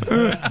blood. All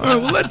right, well,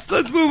 let's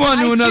move on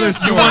to another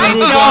story. I'm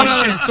Move on to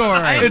another nauseous. story.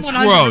 I'm It's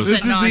 100% gross. This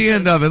is the nauseous.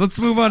 end of it. Let's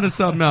move on to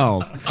something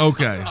else.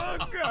 Okay.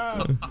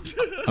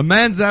 A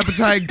man's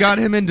appetite got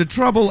him into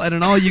trouble at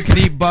an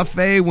all-you-can-eat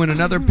buffet when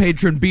another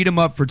patron beat him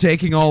up for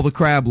taking all the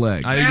crab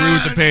legs. I agree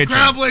with the patron.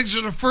 Crab legs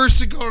are the first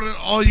to go to an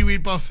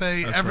all-you-eat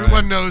buffet.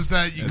 Everyone knows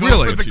that. You go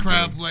really for what the you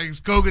crab do.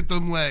 legs. Go get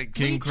them legs.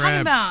 What are you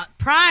talking about?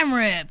 Prime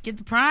rib. Get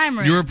the prime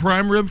rib. You're a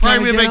prime rib Prime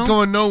kind rib of ain't gal?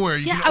 going nowhere.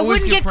 You yeah, can I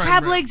always wouldn't get prime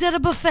crab rib. legs at a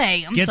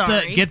buffet. I'm Get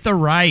sorry. the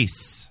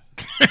rice.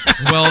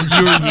 Well,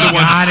 you're the one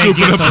gotta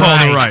scooping get up the all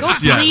the rice.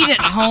 rice. Go Yes. bleed at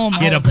home.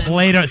 Get a Holden.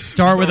 plate of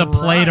start with a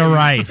plate of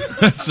rice.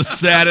 That's the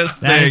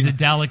saddest That is thing. a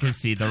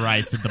delicacy, the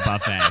rice at the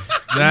buffet.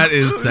 That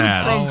is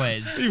sad.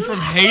 Always. You from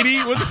Haiti?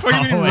 What the fuck are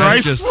you eating Always.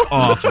 rice? That's just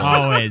awful.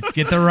 Always.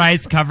 Get the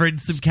rice covered in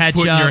some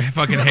ketchup. Putting your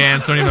fucking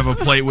hands, don't even have a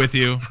plate with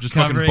you. Just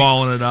fucking Covering-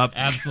 balling it up.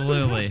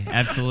 Absolutely.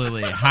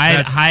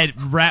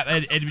 Wrap,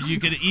 and you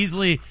can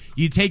easily,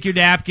 you take your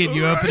napkin,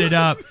 you open it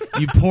up,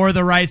 you pour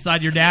the rice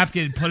on your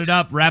napkin, put it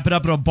up, wrap it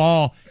up in a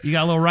ball. You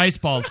got little rice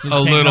balls to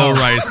A take little off.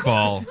 rice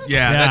ball.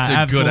 Yeah, that's a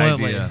good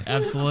absolutely. idea.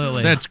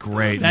 Absolutely. That's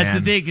great, That's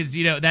man. the thing,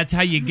 because, that's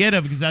how you get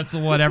them, because that's the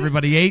one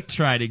everybody ain't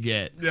trying to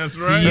get. That's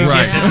So right. you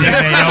Right. get the thing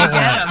they don't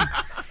want.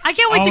 I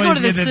can't wait to go Always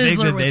to the get the thing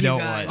Sizzler that with they you don't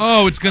guys. want.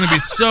 Oh, it's going to be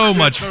so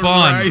much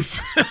fun. Rice.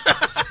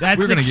 That's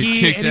We're the gonna get key.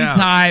 kicked out.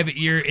 Anytime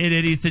you're in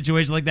any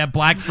situation like that,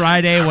 Black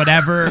Friday,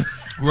 whatever,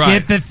 Right.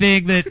 get the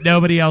thing that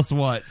nobody else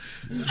wants.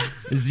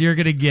 Is you're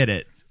gonna get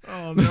it.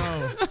 Oh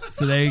no!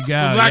 So there you go.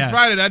 Black yeah.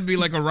 Friday, that'd be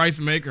like a rice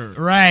maker.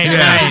 Right,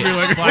 Yeah. right. Be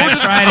like- Black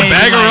Friday,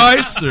 Bag of like-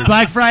 rice? Or?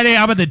 Black Friday,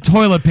 I'm in the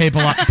toilet paper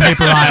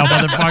aisle,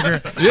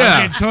 motherfucker. Yeah.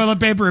 I'm getting toilet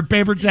paper and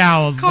paper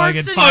towels.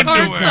 Carts fucking and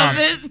fuck carts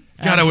it. of it.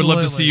 God, I would love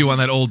to see Absolutely. you on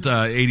that old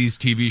 80s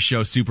TV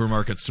show,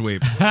 Supermarket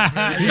Sweep.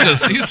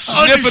 He's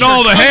sniffing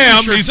all the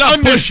ham. He's up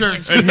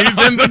Undershirts. And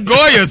he's in the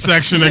Goya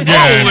section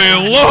again.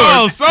 Holy Lord.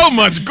 Oh, so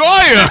much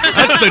Goya.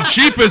 That's the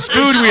cheapest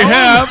food we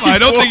have. I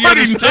don't think you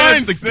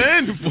understand. 49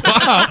 cents.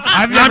 Wow.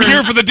 I've I'm never-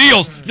 here for the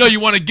deals. No,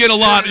 you want to get a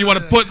lot. You want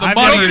to put the I've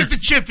money. Don't never- get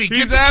the Chiffy.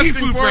 He's Get the asking Key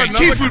Food for brand.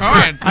 another Key Food cart.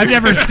 brand. I've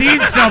never seen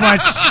so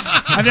much.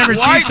 I've never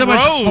seen White so much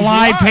rose,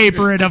 fly why?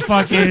 paper in a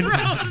fucking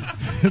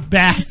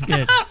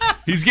basket.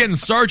 He's getting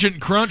Sergeant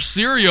Crunch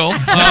cereal.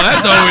 Oh,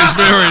 that's always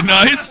very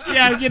nice.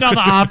 Yeah, get all the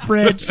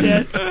off-brand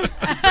shit.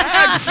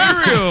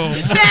 Cereal.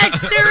 Bag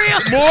cereal.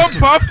 More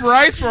puff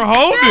rice for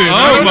Holden.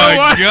 Oh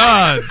my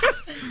God.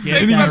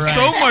 Get Takes that up rice.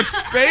 so much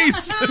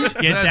space.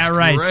 Get That's that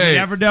rice. great. You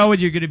never know when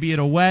you're going to be at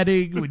a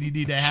wedding, when you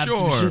need to have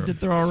Sure. some shit to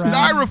throw around.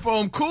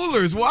 Styrofoam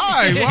coolers.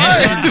 Why?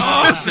 Why?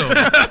 Awesome.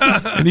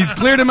 And he's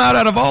cleared him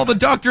out of all the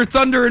Dr.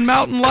 Thunder and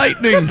Mountain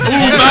Lightning. Ooh,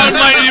 Mountain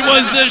Lightning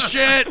was the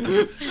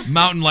shit.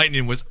 Mountain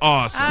Lightning was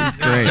awesome. It's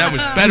great. That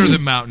was better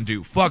than Mountain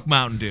Dew. Fuck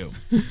Mountain Dew.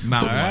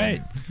 Mountain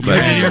Lightning. But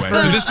Anyway,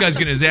 so this guy's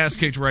getting his ass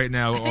kicked right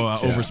now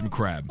over some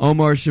crab.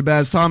 Omar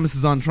Shabazz Thomas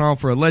is on trial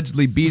for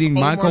allegedly beating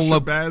Michael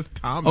Shabazz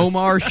Thomas.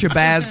 Omar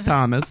Shabazz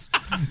Thomas.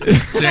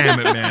 Damn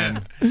it,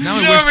 man. Now You know, I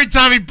wish. every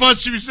time he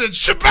punched him, he said,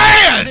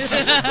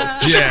 Shabazz! Yeah,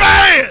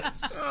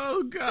 Shabazz!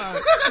 Oh God.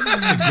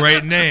 it's a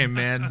great name,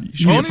 man. You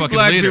should be a Only fucking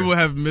black leader. people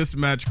have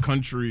mismatched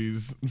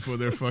countries for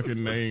their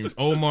fucking names.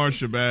 Omar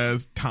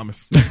Shabazz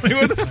Thomas.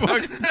 What the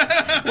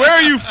fuck? Where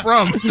are you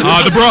from?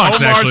 The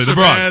Bronx, Omar actually. The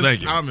Bronx, Shabazz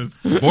thank you.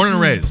 Thomas. Born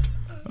and raised.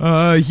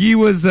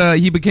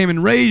 He became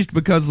enraged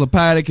because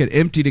Lopatic had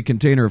emptied a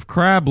container of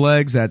crab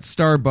legs at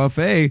Star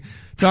Buffet.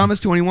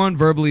 Thomas, 21,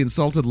 verbally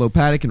insulted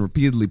Lopatic and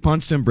repeatedly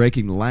punched him,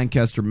 breaking the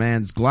Lancaster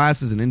man's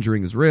glasses and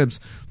injuring his ribs.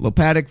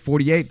 Lopatic,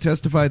 48,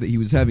 testified that he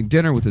was having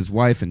dinner with his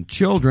wife and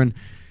children.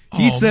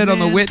 He said on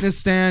the witness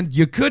stand,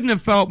 "You couldn't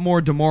have felt more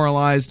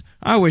demoralized.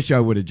 I wish I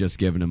would have just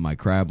given him my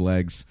crab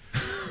legs."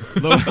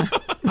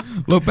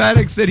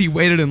 Lopatic said he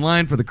waited in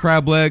line for the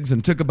crab legs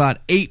and took about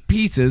 8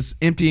 pieces,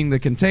 emptying the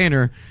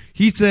container.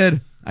 He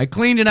said, "I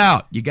cleaned it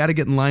out. You got to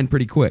get in line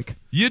pretty quick."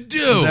 You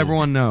do. As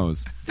everyone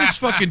knows. This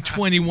fucking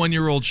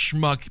 21-year-old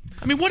schmuck.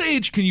 I mean, what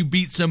age can you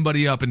beat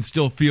somebody up and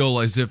still feel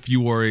as if you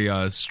were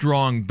a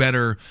strong,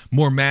 better,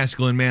 more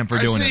masculine man for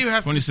I doing say it? you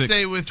have 26. to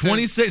stay with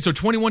 26, so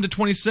 21 to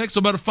 26, so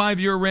about a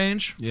 5-year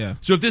range? Yeah.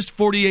 So if this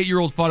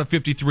 48-year-old fought a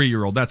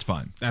 53-year-old, that's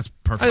fine. That's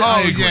perfect.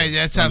 I Oh, agree.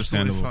 yeah, it's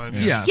absolutely fine.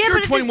 Understandable. Yeah, if Yeah, you're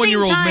but a at the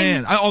 21-year-old same time-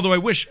 man. Although I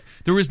wish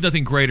there is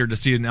nothing greater to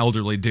see an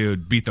elderly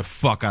dude beat the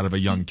fuck out of a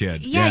young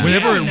kid. Yeah,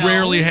 Whenever yeah, it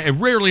no.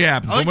 rarely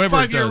happens. I like the whenever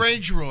it 5-year does.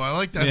 range rule. I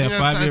like that. Yeah, I think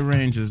that's- 5-year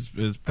range is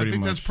pretty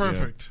think much. that's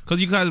perfect.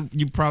 Because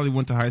you probably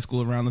went to high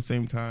school around the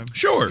same time.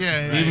 Sure.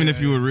 Yeah, Even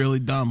if you were really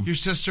dumb. Your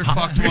sister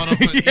fucked one of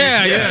the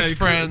his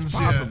friends. It's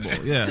possible.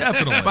 Yeah,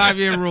 Definitely.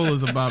 5-year rule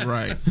is about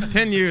right.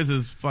 10 years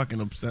is fucking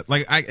upset.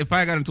 Like, if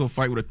I got into a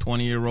fight with a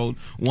 20-year-old,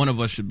 one of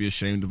us should be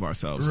ashamed of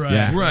ourselves. Right.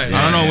 Yeah. Right.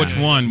 I don't know which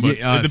one, but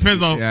Yeah, it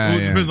depends on yeah,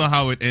 yeah. depends on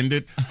how it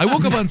ended. I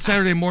woke up on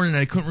Saturday morning and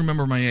I couldn't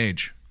remember my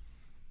age.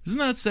 Isn't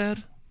that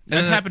sad?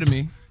 That's happened to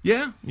me.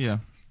 Yeah, Yeah.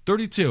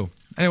 32.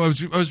 Anyway,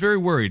 I was very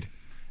worried.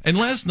 And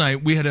last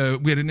night we had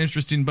an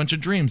interesting bunch of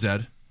dreams,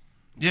 Ed.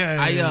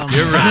 Yeah.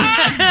 Get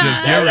ready.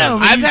 Just get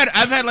ready.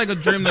 I've had like a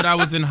dream that I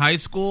was in high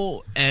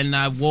school and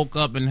I woke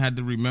up and had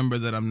to remember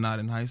that I'm not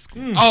in high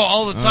school. Oh,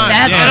 all the time.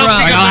 That's I don't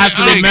right. think I'll have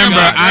to remember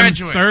I'm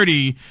graduate.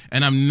 30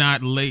 and I'm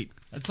not late.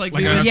 That's like I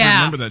me have with, to Yeah.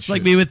 remember that it's shit.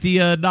 like me with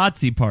the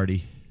Nazi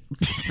party.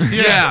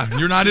 Yeah,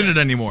 you're not in it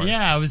anymore.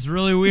 Yeah, it was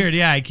really weird.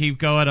 Yeah, I keep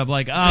going. I'm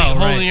like, oh, Holy,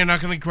 right. you're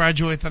not going to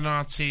graduate the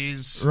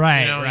Nazis.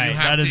 Right, You know, right. You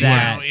have None to, of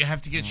that. You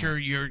have to get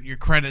your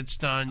credits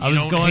done. I You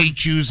was don't going- hate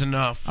Jews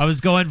enough. I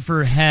was going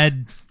for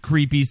head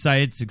creepy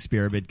science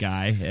experiment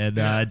guy, and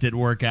it didn't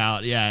work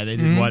out. Yeah, they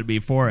didn't want me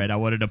for it. I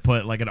wanted to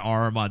put like an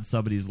arm on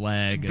somebody's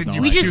leg. And Then all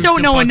you We that. just accused don't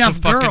a know bunch enough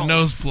of fucking girls.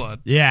 noseblood.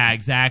 Yeah,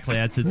 exactly.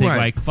 That's the thing. Right.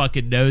 Like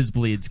fucking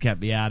nosebleeds kept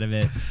me out of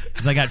it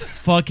because I got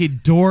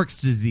fucking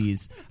dork's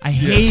disease. I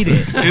hate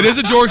it. It is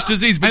a dork's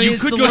disease, but I mean, you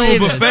it's could the go to a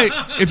lamest.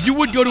 buffet. If you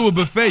would go to a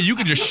buffet, you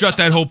could just shut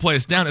that whole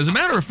place down. As a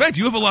matter of fact,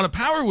 you have a lot of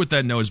power with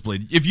that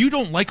nosebleed. If you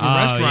don't like a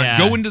restaurant, yeah.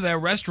 go into that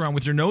restaurant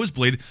with your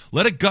nosebleed,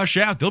 let it gush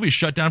out. They'll be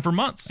shut down for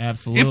months.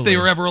 Absolutely. If they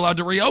were ever allowed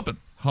to reopen.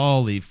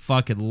 Holy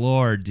fucking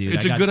lord, dude!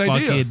 It's I a got good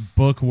fucking idea.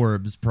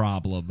 bookworms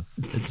problem.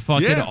 It's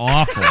fucking Yeah.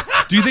 awful.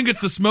 Do you think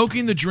it's the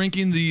smoking, the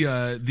drinking,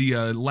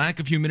 the lack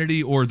of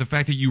humidity, or the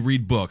fact that you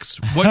read books?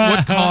 What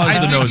caused I the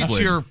think nosebleed? it's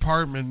your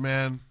apartment,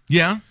 man.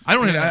 Yeah, I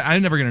don't. Yeah. I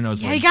never get a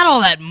nosebleed. Yeah, you got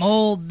all that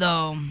mold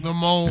though. The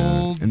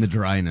mold. And the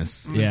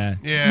dryness. Yeah.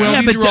 Yeah. Well,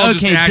 yeah, these but are all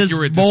just okay,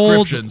 accurate does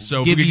mold descriptions,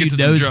 so if give we could you get to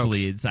the jokes.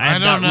 nosebleeds? I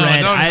don't know.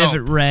 I don't I know.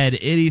 haven't read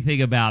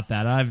anything about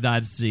that. I've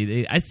not seen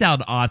it. I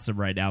sound awesome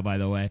right now, by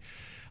the way.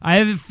 I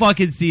haven't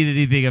fucking seen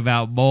anything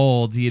about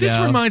mold. This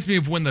reminds me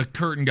of when the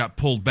curtain got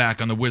pulled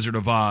back on The Wizard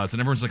of Oz, and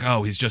everyone's like,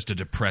 "Oh, he's just a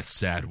depressed,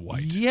 sad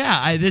white."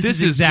 Yeah, this This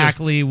is is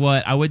exactly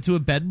what I went to a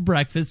bed and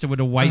breakfast. I went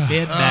to White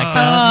Man Mecca.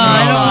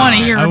 I don't want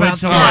to hear I about went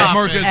to that.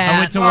 Marcus. I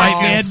went to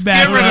White Man Marcus, Mecca.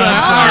 get rid of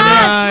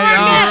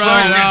that.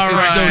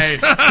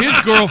 So his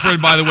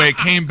girlfriend, by the way,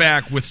 came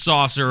back with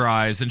saucer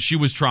eyes, and she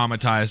was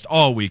traumatized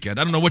all weekend.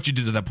 I don't know what you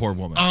did to that poor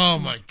woman. Oh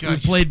my god! We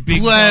played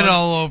Big bled Bug.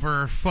 all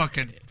over her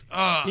fucking.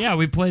 Yeah,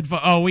 we played.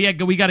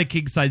 We got a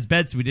king size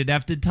bed, so we didn't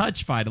have to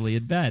touch finally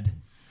in bed.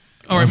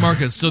 All right,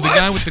 Marcus. So the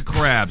guy with the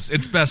crabs,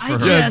 it's best for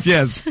her. Yes.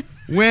 Yes.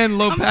 When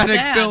Lopatic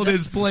sad. filled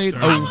his plate,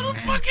 I want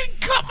to fucking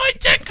cut my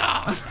dick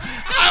off.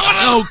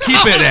 No, keep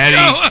it,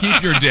 Eddie.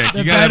 Keep your dick. The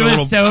You bed got to have a was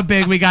little. so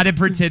big, we got to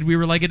pretend we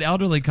were like an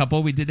elderly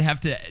couple. We didn't have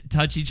to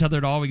touch each other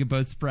at all. We could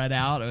both spread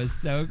out. It was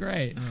so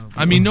great.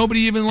 I mean,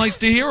 nobody even likes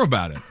to hear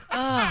about it.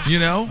 You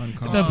know,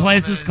 The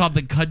place was called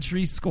the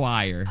Country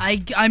Squire.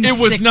 I'm it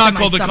was sick not to my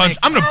called the stomach. country.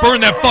 I'm gonna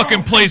burn that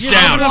fucking place I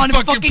down. want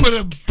to fucking put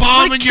a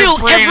bomb wanna in your kill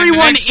brain. and the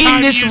everyone next in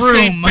time this you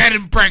say room. bed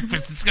and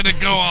breakfast, it's gonna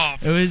go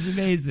off. It was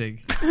amazing.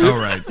 All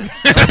right.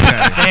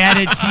 They had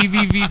a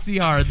TV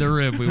VCR in the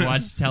room. We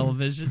watched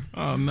television.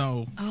 Oh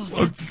no.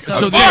 That's so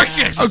So bad.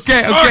 Marcus.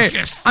 Okay, okay.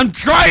 Marcus. I'm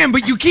trying,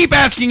 but you keep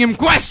asking him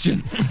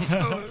questions.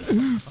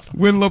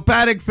 When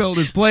Lopatic filled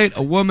his plate,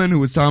 a woman who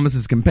was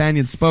Thomas's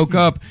companion spoke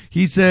up.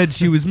 He said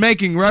she was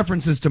making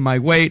references to my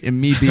weight and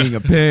me being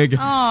a pig. Oh,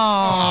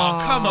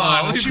 Come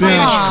on. She come made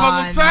it. She on.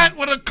 called him fat.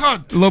 What a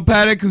cunt.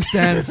 Lopatic, who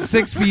stands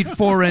 6 feet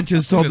 4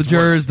 inches, told the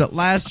jurors that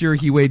last year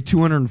he weighed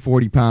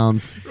 240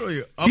 pounds.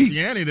 Really up the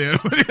ante there.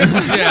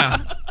 Yeah.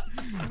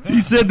 He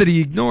said that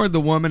he ignored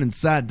the woman and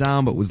sat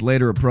down, but was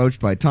later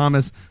approached by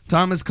Thomas.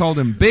 Thomas called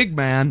him Big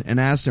Man and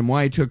asked him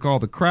why he took all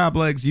the crab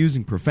legs,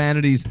 using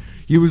profanities.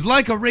 He was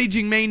like a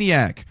raging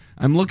maniac.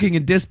 I'm looking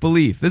in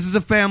disbelief. This is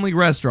a family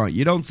restaurant.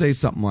 You don't say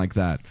something like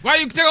that. Why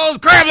you take all those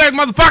crab legs,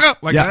 motherfucker?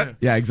 Like Yeah, that?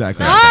 yeah,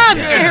 exactly. I'm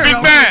Hey, scared.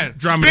 big man.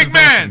 Dramatization. Big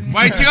man.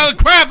 Why you take all the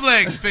crab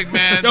legs, big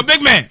man? Yo,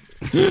 big man.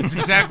 That's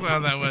exactly how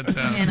that went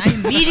down. And I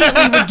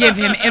immediately would give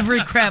him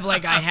every crab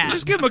leg I had.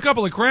 Just give him a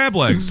couple of crab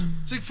legs.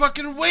 It's like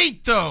fucking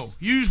wait, though.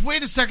 You just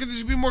wait a second,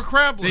 there's gonna be more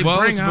crab They legs. Well,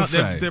 bring it's a out.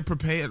 buffet. They're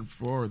prepared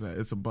for that.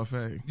 It's a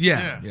buffet.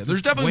 Yeah. Yeah.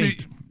 There's definitely.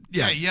 Wait.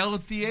 Yeah, Yeah. yell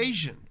at the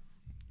Asian.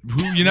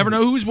 You never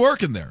know who's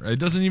working there. It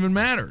doesn't even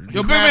matter.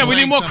 Yo, big man, we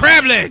need more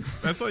crab legs.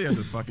 That's all you have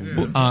to fucking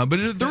do.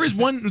 But there is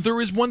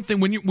one thing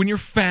when you're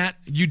fat,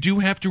 you do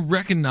have to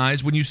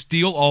recognize when you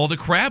steal all the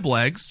crab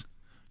legs,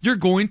 you're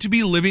going to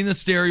be living the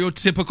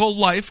stereotypical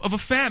life of a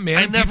fat man.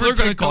 I and never people are going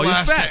to took the call you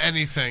last fat. of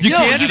anything. You No,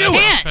 can't you do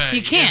can't. it.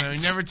 You can't.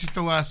 You never took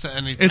the last of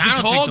anything. As a I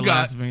don't tall take the guy,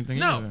 last of anything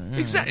no, either. Yeah.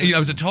 exactly.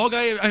 As a tall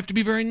guy, I have to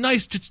be very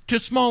nice to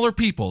smaller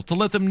people to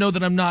let them know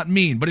that I'm not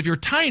mean. But if you're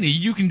tiny,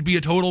 you can be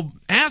a total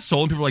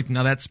asshole, and people are like,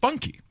 "Now that's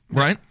spunky,"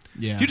 right?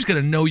 Yeah. You just got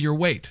to know your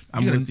weight.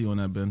 I'm You gotta- with you on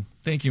that, Ben.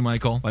 Thank you,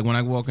 Michael. Like when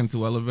I walk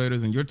into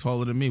elevators, and you're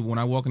taller than me. When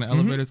I walk into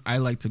elevators, I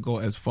like to go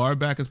as far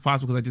back as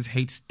possible because I just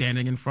hate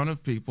standing in front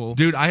of people.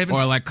 Dude, I haven't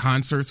or s- like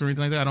concerts or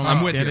anything like that. I don't I'm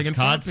like with standing you. in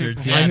front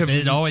Concerts, of people. yeah. I have-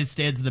 Ben always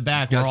stands in the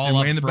back. We're Just all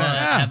up way in the front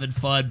back. having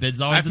fun.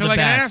 Ben's I always in feel the like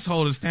back. an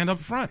asshole to stand up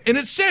front. And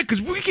it's sad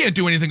because we can't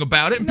do anything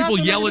about it. People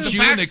yell at The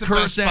you and they back's the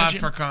curse best at spot you.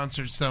 for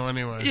concerts, though.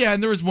 Anyway. Yeah,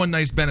 and there is one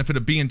nice benefit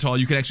of being tall.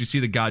 You can actually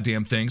see the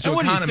goddamn thing, so And it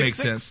what are you, kind of makes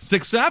 6'6"? sense.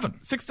 6'7".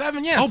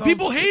 6'7", yeah. Oh, so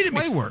people it's hated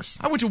me. way worse.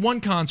 I went to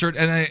one concert,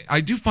 and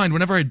I do find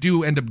whenever I do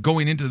end up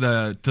going into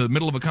the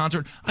middle of a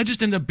concert, I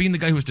just end up being the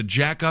guy who has to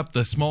jack up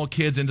the small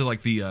kids into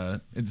like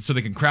the so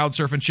they can crowd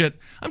surf and shit.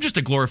 I'm just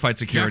a glorified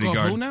security Jack off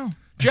guard. who now?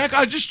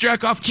 I just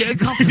jack off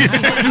kids.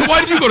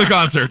 Why do you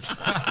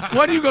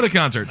go to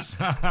concerts?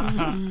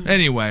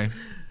 Anyway,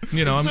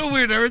 it's so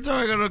weird. Every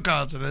time I go to a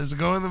concert, I just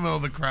go in the middle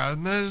of the crowd,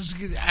 and then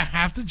I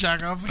have to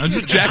jack off the kids.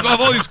 Just jack off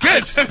all these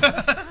kids.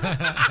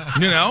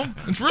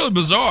 It's really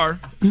bizarre.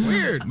 It's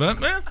weird. But,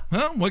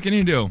 well, what can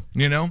you do,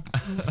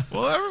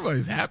 Well,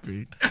 everybody's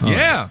happy.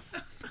 Yeah.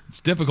 It's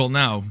difficult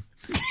now.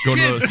 Go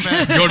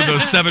to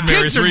those Seven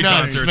Mary 3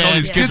 concerts. Man. All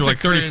these kids Kids are are like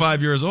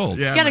 35 years old.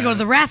 You gotta go to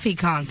the Raffi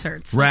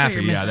concerts.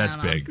 Raffy, that's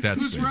big.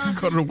 Who's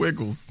Raffi? Go to the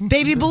Wiggles.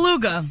 Baby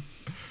Beluga.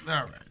 All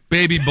right.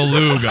 Baby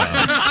Beluga.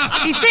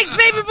 He sings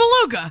Baby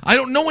Beluga.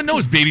 No one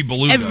knows Baby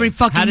Beluga. Everybody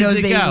fucking How does knows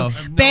it Baby go?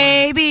 Beluga.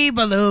 Baby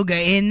Beluga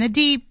in the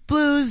deep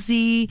blue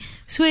sea.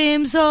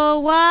 Swim so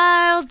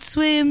wild,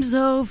 swim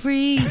so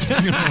free.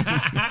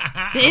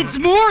 It's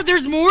more.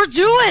 There's more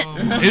to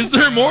it. Is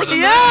there more than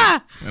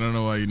that? Yeah. I don't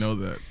know why you know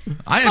that.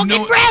 I have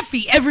Fucking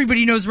Raffi.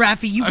 Everybody knows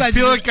Raffi. You guys I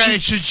feel are like I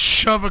apes. should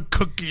shove a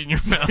cookie in your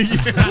mouth. Please.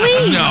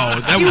 No,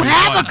 that You would be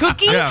have fun. a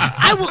cookie? Yeah.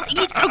 I will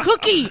eat a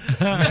cookie.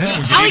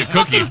 I'll eat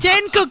fucking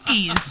 10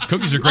 cookies.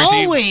 Cookies are great to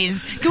eat.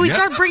 Always. Can we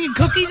start bringing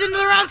cookies into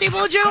the round table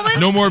of gentlemen?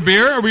 No more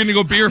beer? Are we going to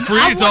go beer free?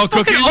 I It's all want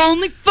fucking cookies?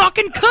 only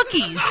fucking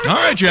cookies. All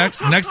right,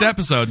 Jax. Next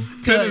episode.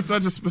 10 is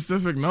such a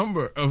specific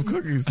number of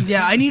cookies.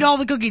 Yeah, I need all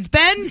the cookies.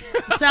 Ben,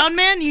 sound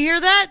man, you hear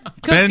that?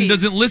 Cookies. Ben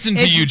doesn't listen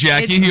to you,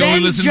 Jackie. It's He only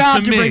Ben's listens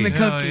job to me. bring the Oh,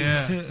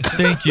 cookies. yeah.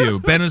 Thank you.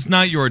 Ben, it's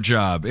not your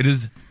job. It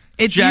is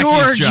It's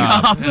Jackie's your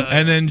job.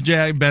 And then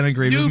Ben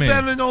agreed New with me.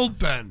 Ben and old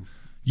Ben.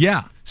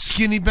 Yeah.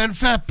 Skinny Ben,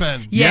 fat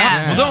Ben.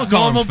 Yeah. Well, don't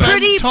call him Normal fat.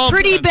 Ben. Tall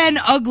Pretty Ben.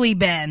 Ben, ugly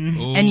Ben.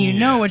 And you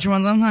know which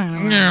ones I'm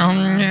talking about.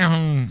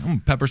 I'm gonna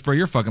pepper spray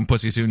your fucking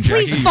pussy soon,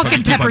 Jackie. Please You fucking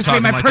keep on pepper spray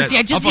talking my like that. pussy.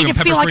 I just I'll need to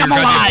fucking feel pepper like spray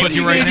I'm your goddamn alive. pussy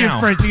right now.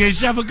 First, you get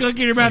shove a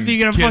cookie in your mouth, you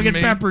get a kidding fucking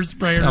me? pepper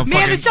sprayer. No, Man,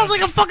 fucking- it sounds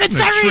like a fucking Make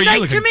Saturday sure you night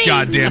like to a me.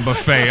 goddamn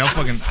buffet. I'll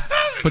fucking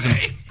put some.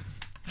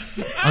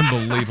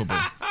 Unbelievable.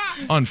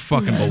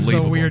 Unfucking That's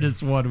believable. the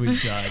weirdest one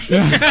we've done.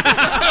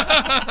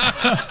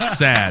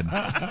 Sad.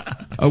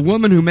 A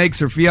woman who makes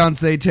her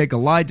fiance take a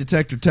lie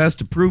detector test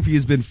to prove he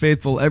has been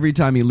faithful every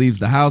time he leaves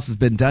the house has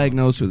been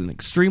diagnosed with an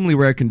extremely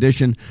rare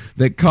condition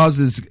that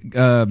causes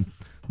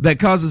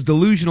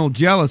delusional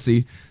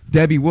jealousy.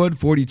 Debbie Wood,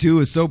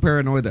 42, is so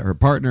paranoid that her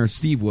partner,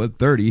 Steve Wood,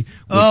 30,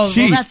 will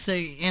cheat. Well, that's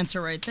the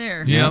answer right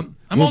there. Yep.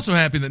 I'm also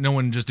happy that no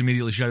one just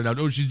immediately shut it out.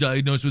 Oh, she's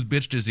diagnosed with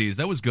bitch disease.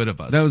 That was good of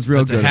us. That was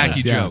real That's good a of hacky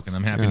us, yeah. joke, and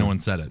I'm happy no one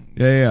said it.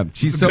 Yeah.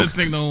 She's so Good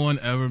thing no one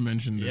ever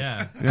mentioned it.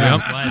 Yeah. Yep. I'm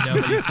glad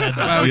nobody said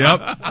that.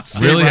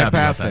 Yep. Really right happy about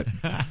past that.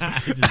 I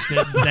just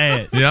didn't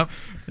say it. Yep.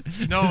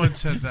 No one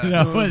said that.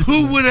 No one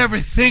Who would ever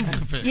think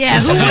of it? Yeah,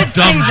 who would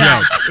say Dumb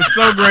that? joke. It's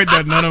so great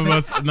that none of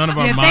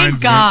our Yeah,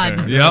 minds thank God.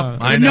 went there. Yep.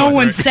 I know. No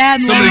one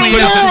sad and Somebody lonely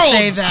could have enough to said-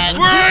 say that.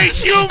 Where a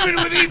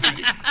human would even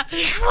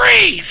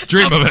dream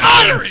Dream of it.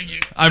 honoring you.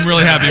 I'm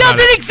really happy about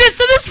Doesn't it. exist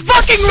in this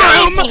fucking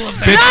room. Sample of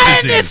that. Bitch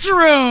Not in disease. this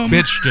room.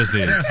 Bitch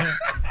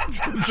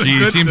disease. She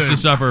good seems thing. to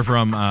suffer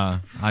from, I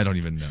don't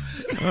even know.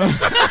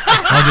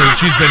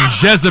 She's been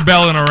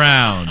Jezebelling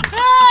around.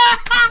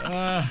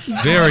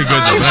 Very good,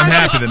 though. But I'm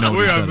happy that We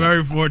nobody are said it.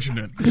 very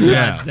fortunate.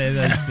 Yeah. Say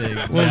those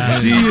things. Well,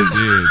 she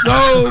is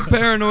so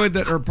paranoid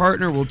that her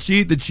partner will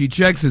cheat that she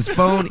checks his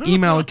phone,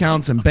 email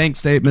accounts, and bank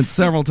statements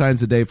several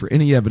times a day for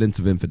any evidence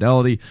of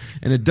infidelity.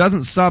 And it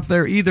doesn't stop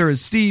there either,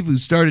 as Steve, who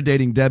started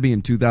dating Debbie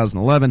in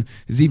 2011,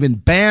 is even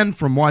banned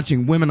from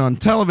watching women on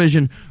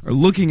television or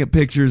looking at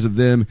pictures of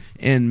them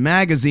in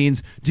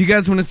magazines. Do you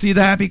guys want to see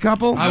the happy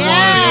couple? I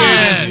want to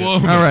see this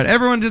woman. All right,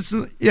 everyone just,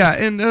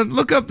 and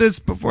look up this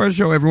before I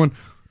show everyone.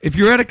 If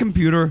you're at a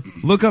computer,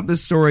 look up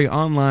this story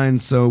online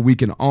so we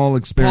can all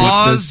experience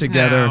Pause this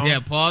together. now. Yeah,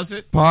 pause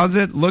it. Pause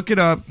it, look it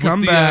up,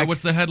 come back.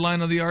 What's the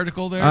headline of the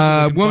article there? So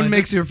we can Woman find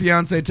makes it? her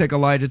fiance take a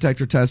lie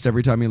detector test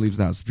every time he leaves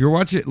the house. If you're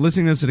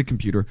listening to this at a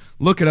computer,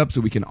 look it up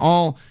so we can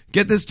all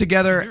get this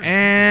together.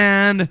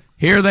 And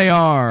here they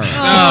are. Oh,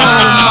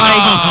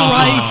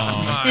 my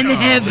Christ in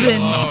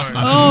heaven.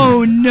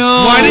 Oh, no.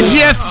 Why does he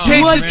have to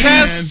take What the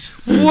test?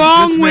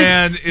 wrong This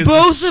man with is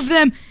both of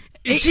them?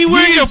 Is he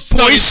wearing a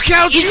Boy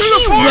Scout Is he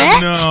uniform?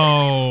 wet?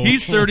 No.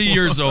 He's 30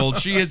 years old.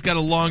 She has got a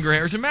longer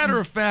hair. As a matter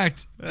of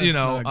fact,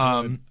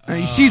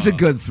 She's a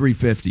good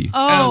 350.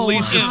 Oh, at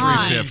least a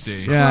God.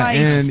 350. Yeah,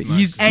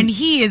 Christ. and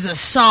he is a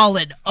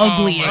solid,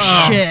 ugly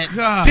as shit.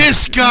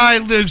 This guy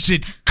lives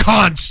in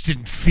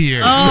constant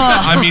fear.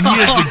 I mean, he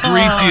has the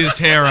greasiest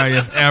hair I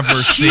have ever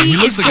seen. He She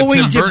looks is like a going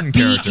Tim to Burton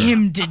beat character.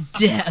 him to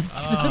death.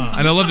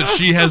 And I love that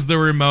she has the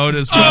remote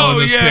as well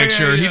in this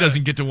picture. He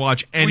doesn't get to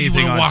watch anything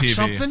you wanna on watch TV.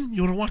 something?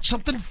 You want to watch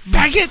something?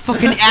 Faggot!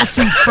 Fucking ask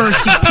him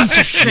first, you piece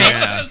of shit.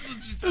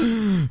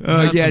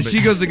 Yeah.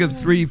 she goes like a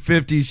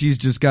 350. She's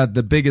just got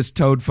the biggest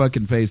toad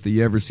fucking face that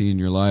you ever see in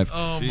your life.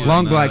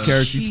 Long black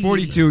hair. She's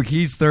 42.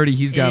 He's 30.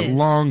 He's got Is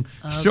long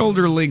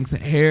shoulder length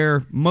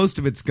hair. Most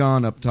of it's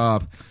gone up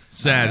top.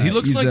 Sad. He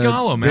looks He's like a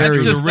Gollum very-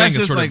 after the That's ring is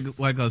just sort of.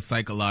 like a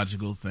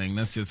psychological thing.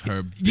 That's just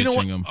her bitching You know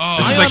what? him. I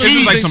This is like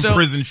honestly some think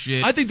prison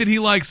shit. I think that he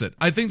likes it.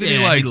 I think that he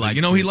Yeah, likes he it. likes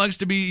You know, he it. likes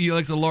to be. He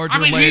likes a larger I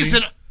mean, lady. he's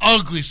an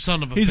ugly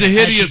son of a bitch. He's a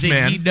hideous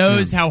man. He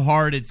knows how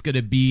hard it's going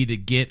to be to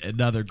get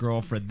another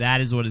girlfriend.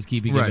 That is what is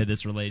keeping him in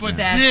this relationship. But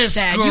That's this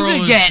sad. girl You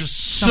could is get just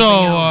so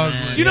something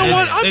else. ugly. You know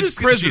what? I'm It's just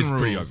prison she's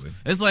pretty rules. ugly.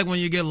 It's like when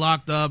you get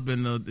locked up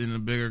and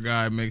the bigger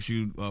guy makes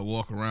you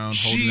walk around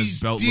holding his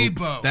She's belt loop.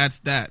 Debo. That's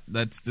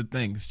the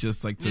thing. It's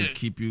just like to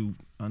keep you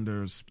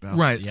under a spell.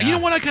 Right. Yeah. You know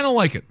what? I kind of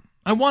like it.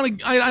 I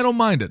don't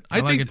mind it. I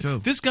like think it too.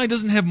 This guy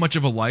doesn't have much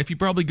of a life. He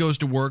probably goes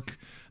to work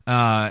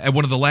at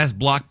one of the last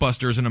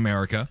blockbusters in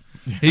America.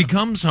 He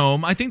comes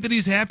home. I think that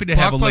he's happy to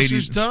have a lady.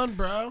 Blockbuster's done,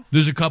 bro.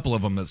 There's a couple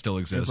of them that still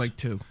exist. There's like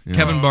 2.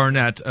 Kevin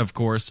Barnett, of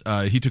course,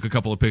 he took a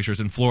couple of pictures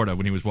in Florida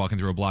when he was walking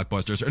through a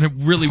Blockbuster, and it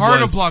really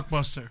Heart was. of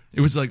Blockbuster.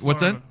 It was like,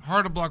 what's that?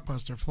 Heart of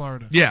Blockbuster,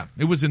 Florida. Yeah,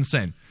 it was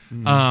insane.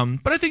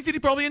 But I think that he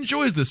probably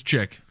enjoys this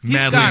chick,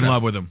 madly got in him.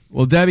 love with him.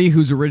 Well, Debbie,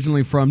 who's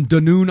originally from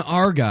Dunoon,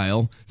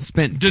 Argyll,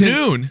 spent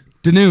Dunoon?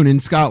 Dunoon in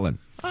Scotland.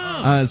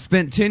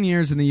 Spent 10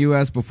 years in the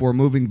U.S. before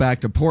moving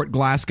back to Port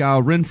Glasgow,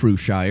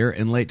 Renfrewshire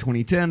in late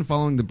 2010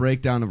 following the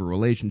breakdown of a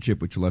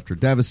relationship which left her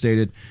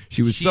devastated.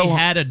 She was She so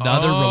had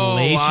another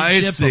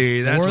relationship I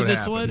see. That's before what this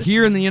happened. one?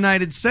 here in the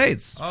United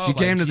States. Oh, she my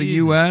came to the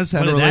Jesus. U.S., had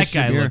What a did that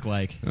relationship guy here. look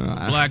like?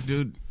 Black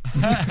dude.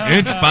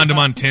 And found him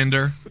on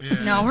Tinder.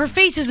 No, her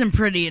face isn't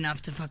pretty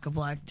enough to fuck a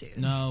black dude.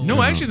 No,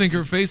 I actually think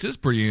her face is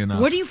pretty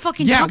enough. What are you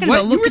fucking Yeah, talking what,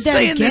 about? you Look were at that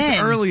saying again.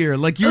 this earlier.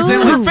 Like you were Ooh.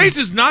 saying, Her face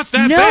is not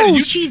that no, bad.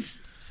 You-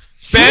 she's...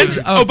 Ben.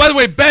 Oh, by the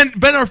way,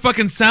 Ben, our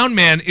fucking sound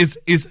man is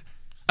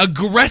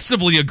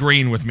aggressively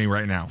agreeing with me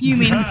right now. You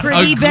mean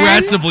pretty, Ben?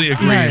 Aggressively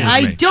agreeing with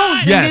I me. don't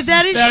think Yes.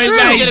 that is No, he's true.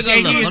 not. Get a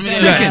good look. Let me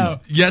get a Yes.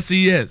 Yes,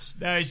 he is.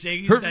 No,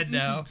 Shaky Her- said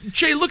no.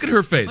 Shay, look at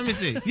her face. Let me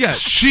see. Yeah.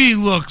 She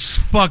looks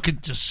fucking No,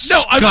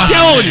 disgusting. I'm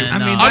telling you. I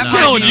mean, I'm that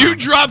telling might you, be- you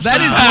dropped that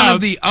some is one pounds.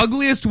 of the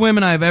ugliest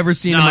women I've ever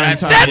seen in my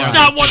that's- entire life. That's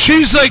not what.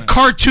 She's like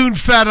cartoon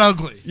fat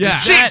ugly. Yeah.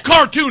 She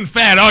cartoon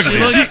fat ugly.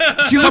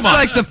 She looks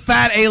like the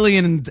fat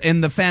alien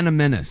in the Phantom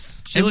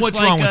Menace. She And looks what's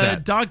like wrong with a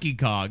that? Donkey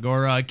Kong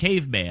or a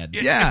caveman.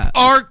 Yeah.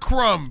 Art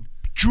Crumb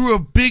drew a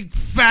big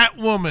fat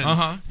woman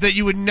Uh-huh. that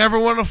you would never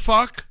want to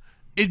fuck,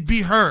 it'd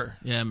be her.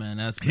 Yeah, man,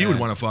 that's He would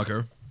want to fuck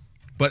her.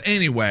 But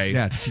anyway,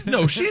 Yeah.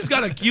 no, she's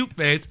got a cute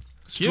face,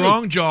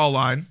 strong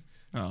jawline.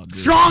 Oh, dude.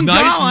 Strong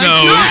Nice jawline.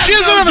 nose. She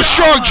doesn't have a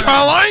strong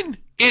jawline.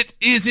 It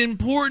is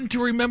important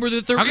to remember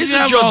that there How could is you a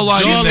have a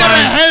jawline. She's jawline? got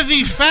a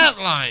heavy fat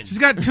line. She's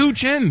got 2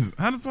 chins.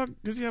 How the fuck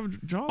does she have a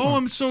jaw? Oh,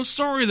 I'm so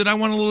sorry that I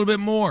want a little bit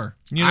more.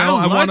 You know,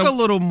 I like want a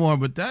little more,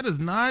 but that is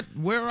not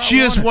where I She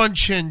has want it. one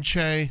chin,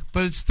 Che,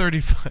 but it's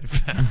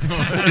 35 pounds. It's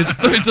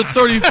a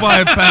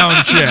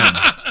 35-pound chin.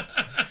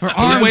 Her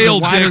arms whale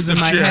are wider dicks than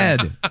and my chins.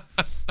 head.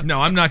 No,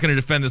 I'm not going to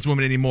defend this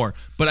woman anymore.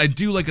 But I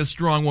do like a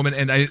strong woman,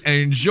 and I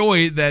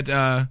enjoy that.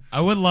 I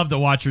would love to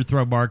watch her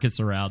throw Marcus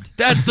around.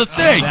 That's the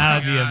thing.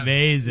 That would be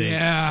amazing.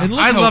 Yeah. And look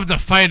I'd how love to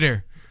fight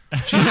her.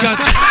 she's got.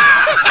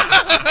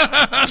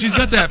 She's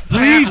got that.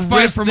 Please fat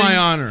fight wrist for thing. my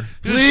honor.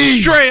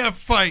 Just straight up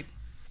fight.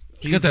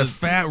 She's got that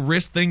fat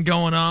wrist thing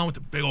going on with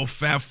the big old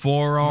fat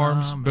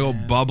forearms, big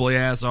old bubbly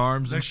ass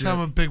arms. Next and time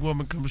shit. a big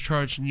woman comes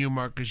charging you,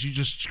 Marcus, you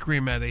just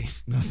scream Eddie.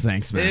 No,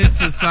 thanks, man.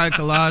 It's a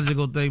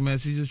psychological thing, man.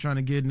 She's just trying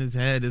to get in his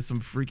head. It's some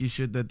freaky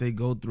shit that they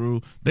go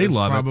through. They It's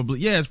love it. probably,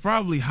 Yeah, it's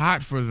probably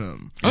hot for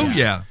them. Oh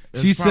yeah.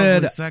 It's She probably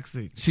said-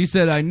 sexy. She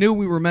said, I knew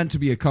we were meant to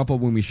be a couple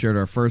when we shared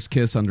our first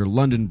kiss under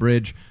London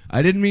Bridge.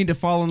 I didn't mean to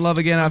fall in love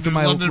again after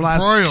my London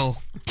last... broil.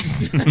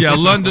 Yeah,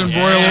 London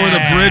broil or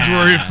the bridge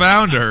where he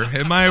found her.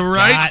 Am I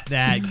right? Not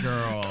that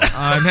girl.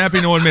 I'm happy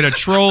no one made a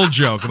troll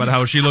joke about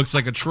how she looks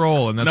like a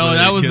troll, and that's No, why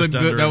that they was a kissed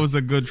under good. That it. was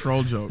a good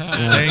troll joke.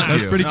 Thank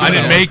That's you. pretty I good.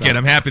 didn't I make like it.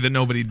 I'm happy that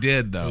nobody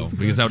did though,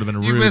 because that would have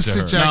been You rude missed to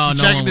it, her. Jackie. No, no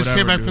Jackie one just would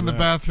came ever back do from the that.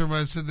 bathroom.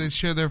 I said they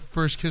shared their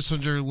first kiss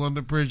under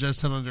London Bridge. I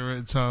said under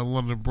it's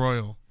London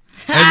broil.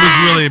 Ed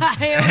was really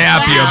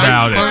happy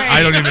about it.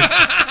 I don't even.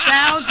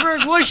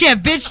 Salzburg. What, she have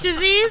bitch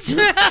disease?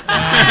 Now,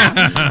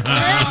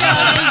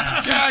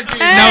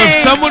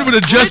 if someone would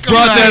have just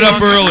brought that up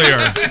earlier,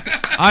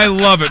 I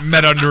love it.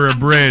 Met under a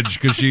bridge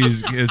because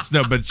she's. It's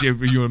no, but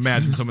you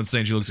imagine someone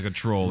saying she looks like a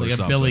troll or Like a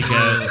something. Billy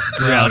Goat.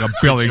 Yeah, like a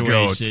Billy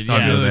Goat situation,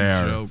 under yeah.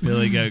 there. joke.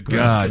 Billy Goat.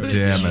 God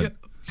damn it.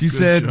 She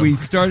said, we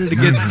started to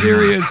get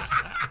serious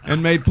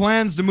and made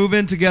plans to move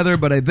in together,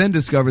 but I then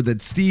discovered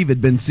that Steve had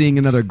been seeing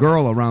another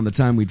girl around the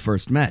time we'd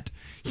first met.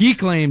 He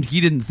claimed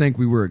he didn't think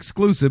we were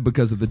exclusive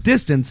because of the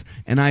distance,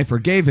 and I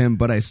forgave him,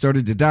 but I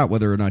started to doubt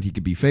whether or not he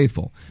could be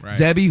faithful. Right.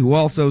 Debbie, who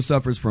also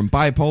suffers from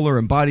bipolar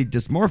and body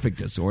dysmorphic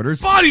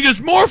disorders, Body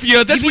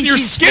dysmorphia. That's You when think you're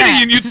she's skinny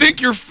fat? and you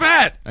think you're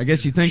fat. I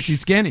guess she thinks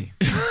she's skinny.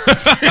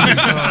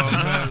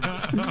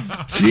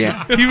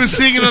 He was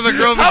seeing another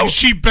girl because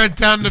she bent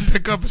down to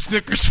pick up a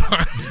Snickers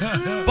bar.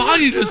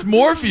 Body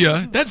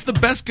dysmorphia. That's the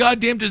best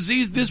goddamn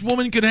disease this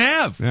woman could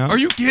have. Yeah. Are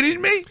you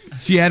kidding me?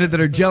 She added that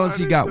her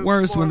jealousy got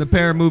worse when the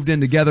pair moved in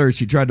together as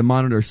she tried to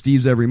monitor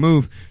Steve's every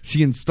move.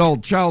 She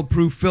installed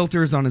child-proof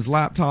filters on his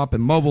laptop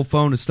and mobile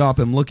phone to stop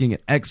him looking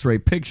at X-ray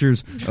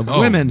pictures of Oh,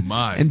 women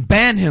my. and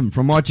ban him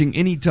from watching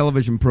any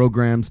television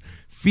programs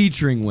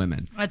featuring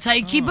women. That's how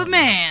you keep a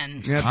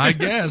man. Yep. I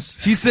guess.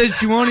 She says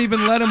she won't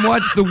even let him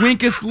watch The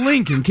Winkest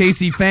Link in case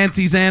he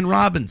fancies Ann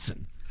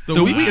Robinson.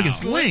 The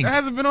Weakest Link. It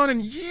hasn't been on in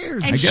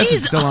years. And I guess it's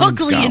she's still on in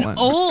ugly and Scotland.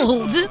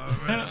 old.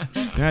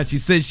 Yeah, she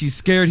says she's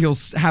scared he'll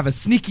have a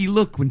sneaky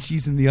look when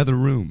she's in the other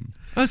room.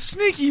 A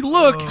sneaky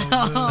look. And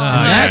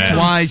that's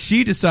why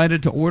she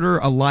decided to order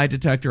a lie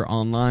detector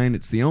online.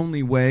 It's the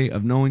only way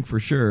of knowing for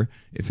sure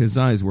if his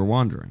eyes were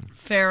wandering.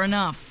 Fair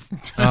enough.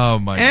 Oh,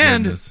 my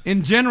goodness. And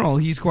in general,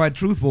 he's quite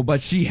truthful,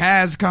 but she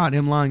has caught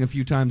him lying a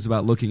few times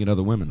about looking at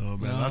other women. Oh,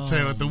 man. I'll tell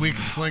you what, the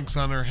weakest link's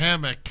on her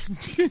hammock.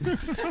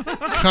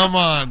 Come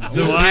on.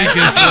 The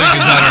weakest link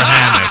is on her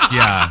hammock,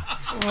 yeah.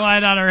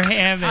 What on her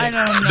hammock? I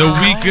don't know. The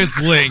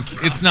weakest link.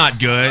 It's not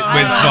good,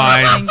 but it's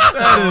fine.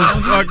 That is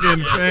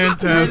fucking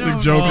fantastic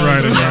joke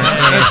writing.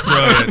 That's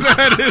brilliant.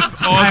 That is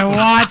awesome. I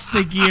watched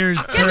the gears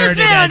turn. Get this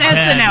man on in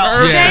that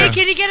SNL. Yeah. Jay,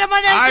 can you get him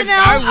on SNL?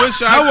 I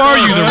wish I How are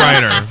could. you, the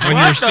writer? When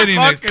What you're the sitting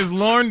fuck there. is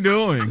Lorne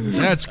doing?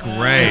 That's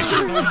great.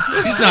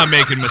 He's not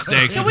making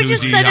mistakes Can with we who's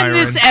just he send him hiring.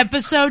 this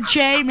episode,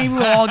 Jay? Maybe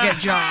we'll all get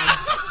jobs.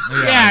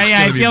 Yeah,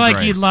 I gonna be feel like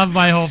great. he'd love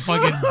my whole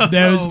fucking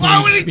nose.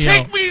 Why would he spiel.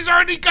 take me? He's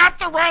already got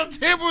the round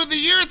table of the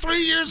year 3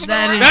 years in a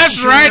That row. is That's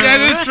true. right. That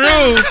is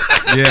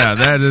true. Yeah,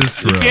 that is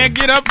true. Can't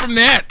get up from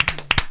that.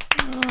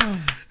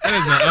 That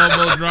is an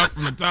elbow drop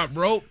from the top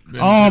rope.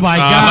 Oh my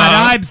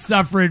God, I'm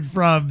suffering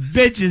from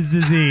bitch's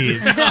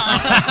disease. All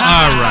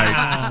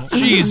right.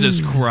 Jesus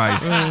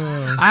Christ.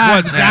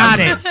 I've got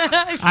it.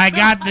 I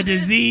got the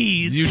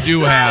disease. You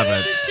do have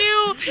it.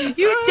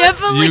 You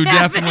definitely You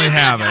have definitely it.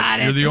 have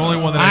it. You're the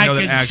only one that I know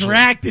that actually.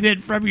 contracted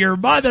it from your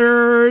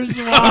mother's.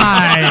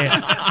 Why?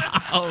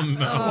 Oh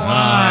no.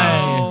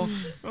 Why?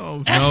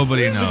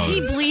 Nobody knows. Is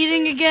he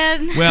bleeding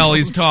again? Well,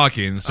 he's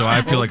talking, so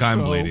I feel like I'm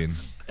bleeding.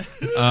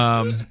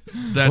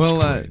 That's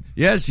great.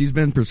 Yeah, she's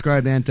been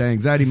prescribed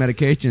anti-anxiety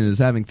medication and is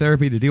having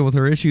therapy to deal with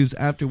her issues,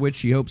 after which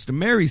she hopes to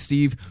marry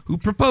Steve, who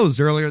proposed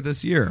earlier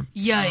this year.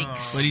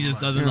 Yikes. But he just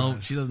doesn't know.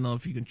 She doesn't know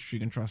if she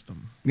can trust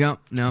him. Yeah,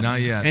 no.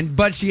 Not yet.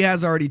 But she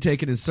has already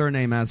taken his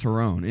surname as her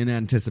own in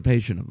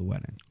anticipation of the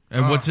wedding.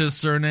 And what's his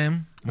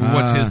surname? Or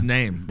what's his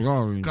name?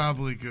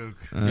 Gobbledygook.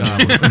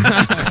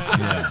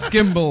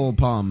 Skimble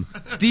Palm.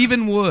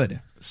 Stephen Wood.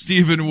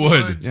 Stephen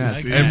Wood.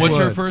 Yes. And what's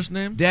her Wood. first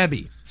name?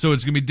 Debbie. So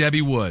it's going to be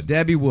Debbie Wood.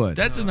 Debbie Wood.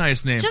 That's a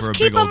nice name for Just a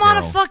keep big old him on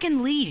girl. a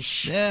fucking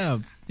leash. Yeah.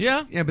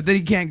 Yeah. Yeah, but then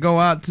he can't go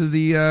out to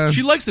the...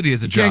 She likes that he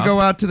has a he job. can't go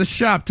out to the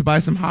shop to buy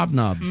some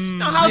hobnobs.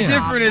 Now, how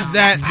different is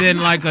that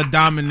than like a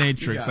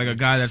dominatrix, like a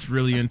guy that's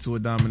really into a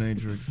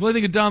dominatrix? Well, I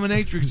think a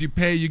dominatrix, you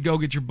pay, you go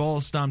get your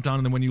balls stomped on,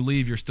 and then when you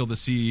leave, you're still the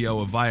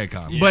CEO of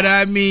Viacom. But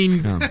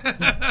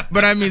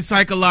I mean,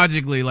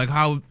 psychologically, like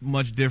how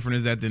much different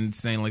is that than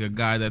saying like a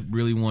guy that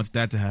really wants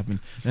that to happen,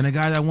 and a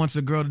guy that wants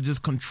a girl to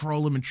just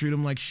control him and treat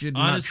him like shit and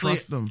Honestly, not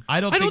trust him? I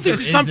don't I think don't think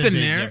there's something a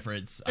big there.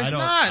 difference. It's I don't,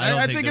 not.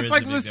 I think it's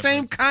like the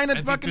same kind of I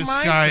think fucking this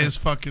mindset. guy is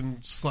fucking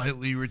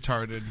slightly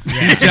retarded.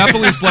 He's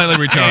definitely slightly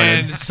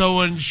retarded. And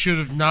someone should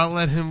have not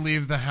let him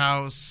leave the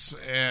house,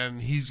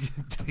 and he's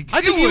going to take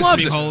I think he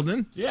loves it.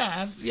 Holden.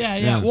 Yeah.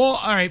 Well,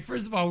 all right.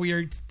 First of all, we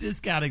are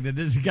discounting that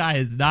this guy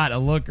is not a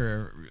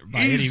looker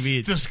by He's any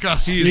means.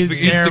 disgusting. He's He's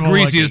the terrible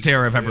greasiest looking.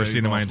 hair I've ever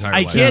seen in my entire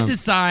I life. can't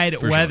decide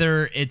For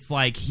whether it's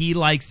like he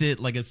likes it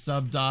like a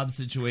sub-dom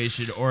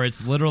situation or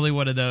it's literally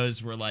one of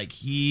those where like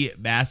he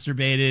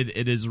masturbated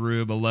in his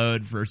room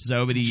alone for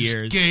so many Just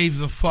years. gave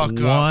the fuck up.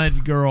 One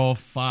girl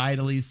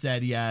finally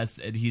said yes,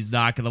 and he's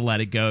not going to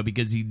let it go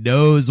because he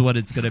knows what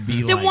it's going to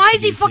be like. Then why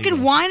is he to be fucking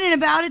single. whining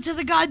about it to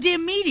the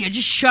goddamn media?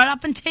 Just shut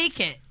up and take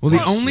it. Well,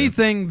 the only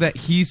thing that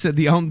he said,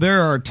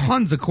 there are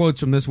tons of quotes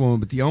from this woman,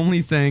 but the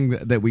only thing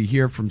that we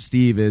hear from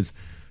Steve is,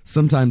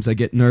 sometimes I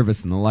get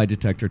nervous and the lie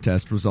detector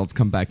test results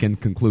come back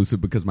inconclusive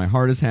because my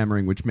heart is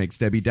hammering, which makes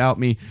Debbie doubt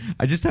me.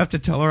 I just have to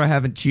tell her I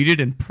haven't cheated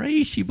and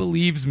pray she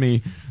believes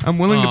me. I'm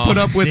willing to put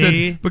up with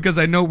see? it because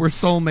I know we're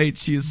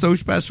soulmates. She is so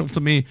special to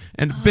me,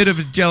 and a bit of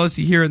a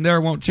jealousy here and there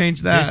won't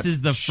change that. This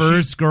is the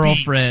first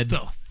girlfriend.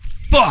 Beats the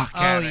fuck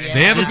out of yeah. him.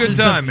 They have a This good is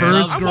time, the man.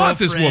 first I want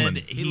this girlfriend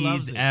woman.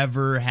 he's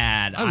ever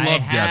had. I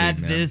love Debbie, had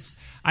man. this.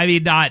 I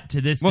mean, not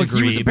to this well, degree.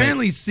 he was but-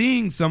 apparently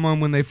seeing someone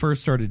when they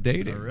first started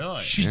dating.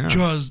 really. She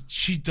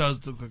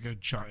does look like a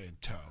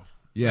giant toe.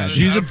 Yeah,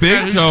 She's I a forgot big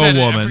who toe said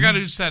it. I woman. forgot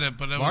who said it,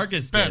 but it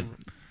Marcus was Ben. did.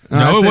 I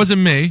No, it said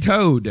wasn't me.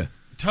 Toad.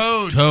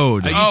 Toad.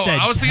 Toad. Oh, you Oh, said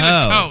I was thinking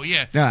of toe. toe.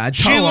 Yeah, Yeah, a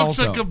she toe looks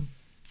also. like a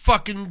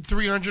fucking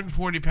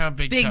 340-pound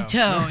big Big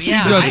toe.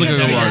 Yeah, does I look can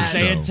like a see large that.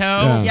 Saying toe?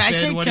 Yeah. Yeah, I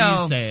Ben, say what toe.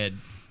 are you saying?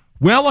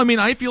 Well, I mean,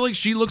 I feel like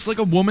she looks like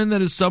a woman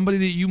that is somebody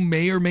that you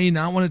may or may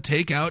not want to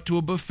take out to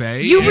a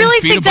buffet. You and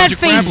really feed think a bunch that of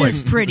crab face legs.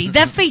 is pretty?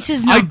 That face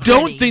is not I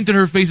don't pretty. think that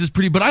her face is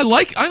pretty, but I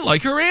like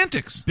her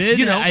antics. Ben,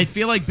 you know, I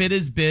feel like Ben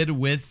has been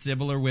with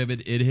similar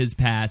women in his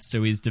past,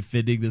 so he's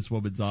defending this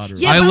woman's honor.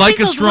 Yeah, I but at like least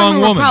a those strong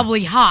women were woman.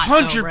 Probably hot.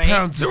 100 though, right?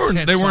 pounds.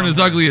 they weren't as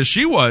ugly as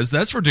she was.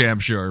 That's for damn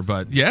sure.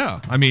 But yeah,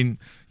 I mean,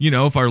 you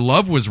know, if our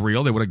love was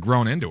real, they would have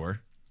grown into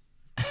her.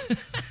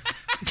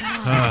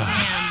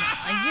 Damn.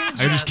 You're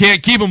I just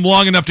can't keep them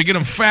long enough to get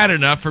them fat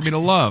enough for me to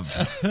love.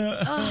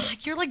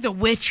 You're like the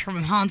witch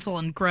from Hansel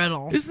and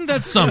Gretel. Isn't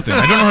that something?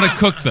 I don't know how to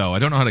cook, though. I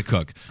don't know how to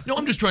cook. No,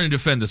 I'm just trying to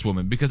defend this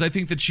woman because I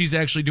think that she's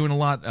actually doing a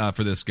lot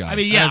for this guy. I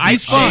mean, yeah,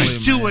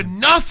 she's doing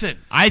nothing.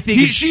 I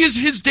think she is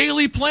his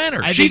daily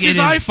planner. She's his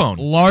iPhone.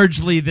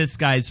 Largely this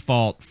guy's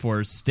fault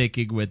for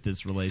sticking with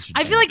this relationship.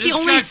 I feel like the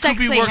only sex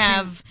they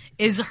have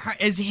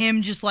is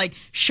him just like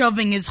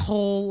shoving his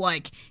whole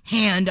like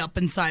hand up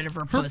inside of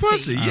her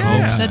pussy.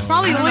 Yeah. That's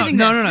probably the only thing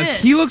No.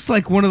 fits. He looks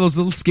like one of those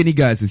little skinny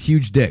guys with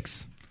huge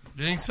dicks.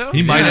 You think so?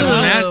 He might have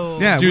done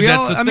that. Yeah, Dude,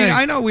 that's the I mean, thing.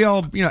 I know we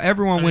all,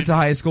 everyone went to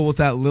high school with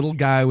that little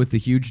guy with the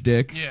huge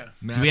dick. Yeah.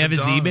 Do we have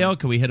his email?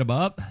 Can we hit him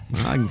up?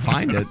 Well, I can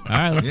find it. All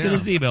right, let's get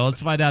his email. Let's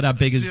find out how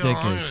big his dick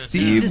is.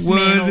 Steve this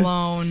man Wood,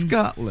 alone.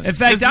 Scotland. In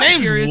fact, His I'm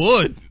name's curious.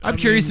 Wood. I'm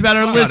curious about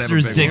our might not have a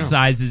listeners' big dick one.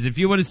 sizes. If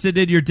you want to send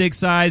in your dick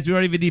size, we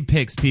don't even need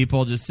pics,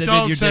 people. Just send in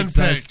Don't your send dick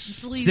size. pics.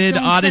 Please Send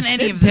don't honest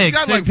send any send of this. pics,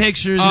 He's got send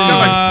pictures. He's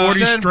got like 40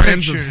 send strands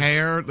pictures. of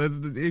hair.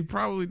 He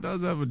probably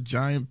does have a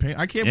giant pain.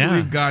 I can't Yeah.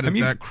 believe God is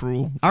mean, that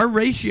cruel. Our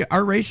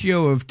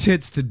ratio of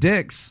tits to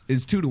dicks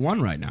is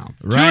 2-to-1 right now.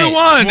 2 to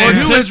 1. And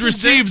who tits has than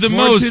received the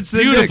More most tits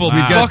than beautiful,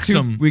 dicks.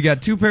 buxom? We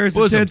got two pairs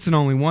of bosom. tits and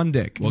only one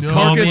dick. Well, No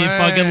call me way.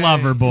 fucking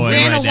lover boy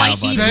Vanna right now,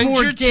 White buddy. needs Send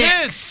more your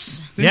dicks.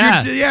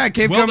 Yeah.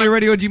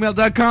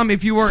 cavecomedyradio@gmail.com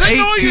if you are Send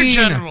all your 18,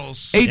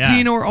 genitals.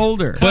 18 or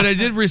older. But I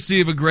did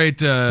receive a great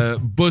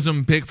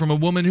bosom pic from a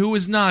woman who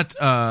is not.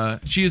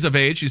 She is of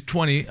age. She's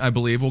 20, I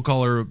believe. We'll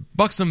call her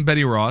buxom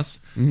Betty Ross.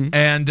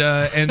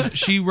 And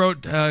she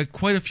wrote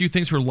quite a few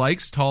things. Her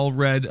likes: tall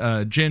red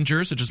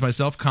ginger, such as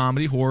myself,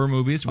 comedy, horror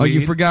movies. Oh,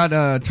 you weed.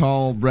 forgot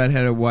tall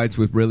redheaded whites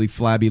with really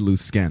flabby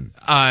loose skin.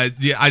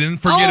 Yeah, I didn't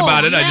forget Oh,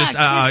 about it. I yeah,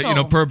 just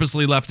Kissel.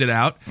 purposely left it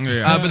out.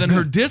 Yeah. But then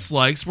her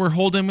dislikes were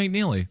Holden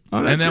McNeely,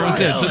 Oh, that's and that was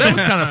right. it. So that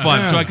was kind of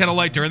fun. So I kind of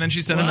liked her, and then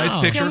she sent a nice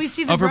Wow. picture Can we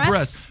see the of her breasts?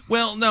 breasts.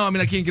 Well, no, I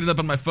mean I can't get it up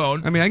on my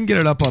phone. I mean, I can get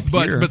it up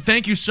here. But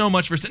thank you so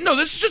much for no.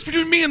 This is just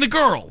between me and the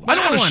girl. I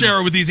don't want to share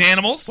it with these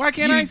animals. Why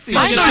can't I see?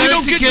 I it? know. Send you it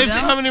don't to get Kids to-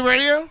 Comedy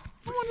Radio?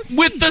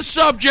 With the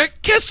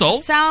subject Kissel.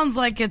 Sounds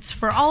like it's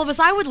for all of us.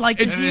 I would like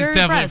to It is see your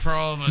definitely breasts. for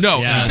all of us.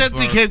 No. She said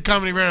the Kid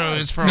Comedy Radio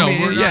is for No, all of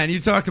we're us. not- yeah, and you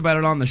talked about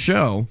it on the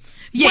show.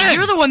 Yeah, When?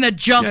 you're the one that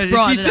just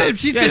brought it up.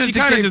 She Yeah, said she it to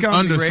kind of Cave just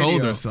Comedy undersold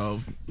Radio.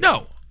 herself.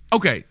 No.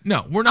 Okay.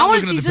 No, we're I not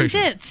want to looking see at the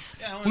some picture. tits.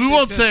 We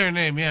won't say her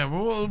name, yeah.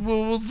 We'll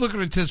look at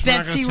her tits. We're not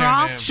Betsy gonna say her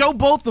Ross? name. Show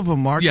both of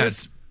them, Marcus.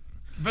 Yes,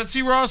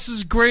 Betsy Ross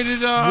is great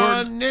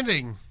at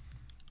knitting.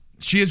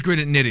 she is great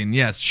at knitting.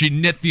 Yes, she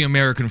knit the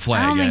American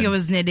flag. I don't think in. it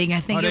was knitting. I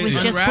think Are it they was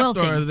just unwrapped,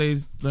 or are quilting. they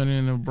done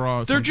in a bra?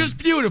 or They're something? just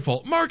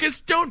beautiful. Marcus,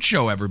 don't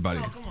show everybody.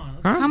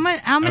 How many?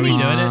 we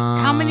doing it?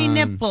 How many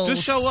nipples?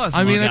 Just show us.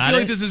 I mean, Got I feel it?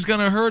 like this is going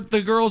to hurt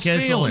the girl's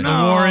Kissel. feelings. The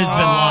war has been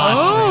lost.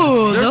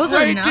 Oh, They're those are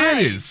great nice.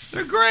 titties.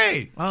 They're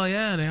great. Oh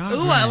yeah, they are.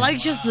 Ooh, I like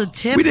just the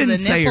tip We of didn't the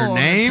say nipple your on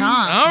the name.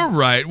 top. All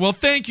right. Well,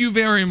 thank you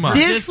very much.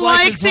 Dislikes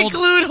Dislike is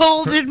include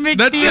Holden McNeely.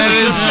 That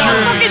is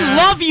I true. fucking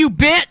love you,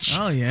 bitch.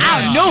 Oh, yeah.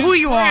 I don't know who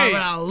you are,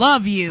 but I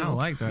love you. I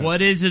like that.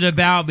 What is it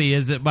about me?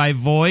 Is it my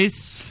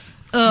voice?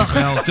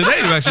 Well, today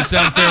you actually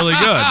sound fairly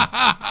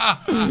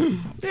good.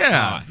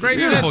 Yeah, Great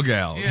beautiful tits.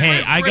 gal.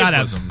 Hey, I Great gotta.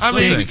 bosoms. I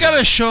mean, So we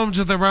gotta show him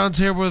to the round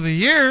table of the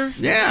year.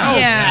 Yeah.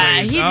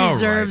 Yeah, he All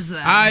deserves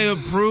that. I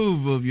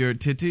approve of your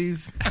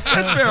titties.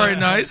 That's very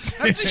nice.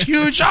 That's a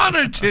huge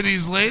honor,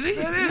 titties, lady.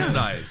 That is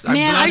nice.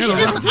 Man,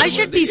 I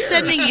should be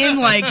sending in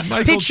like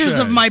pictures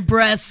Che. of my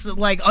breasts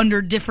like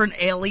under different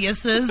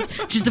aliases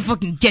just to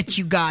fucking get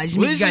you guys,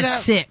 make you should guys have-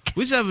 sick.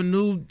 We should have a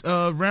new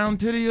Round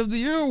Titty of the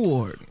Year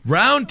award.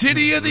 Round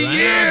titty of the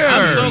year.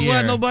 I'm so Yeah.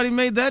 glad nobody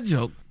made that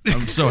joke.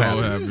 I'm so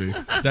happy.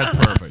 That's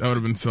perfect. That would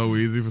have been so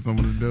easy for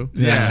someone to do.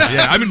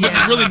 Yeah. I mean, but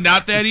Yeah. really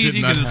not that easy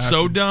not because it's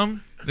so happen.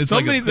 dumb. It's So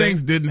like many a thing.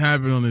 things didn't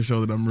happen on this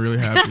show that I'm really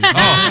happy.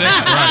 Oh,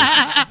 thanks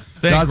Christ.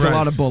 Thanks Dodged a Christ.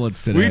 lot of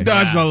bullets today. We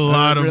dodged a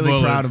lot I'm of really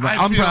bullets. proud of it. I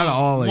I'm feel proud of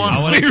all of you. I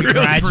want to 100%.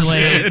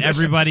 congratulate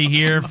everybody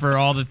here for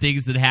all the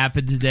things that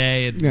happened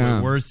today and Yeah.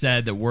 that were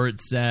said that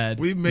weren't said.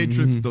 We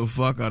matrixed the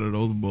fuck out of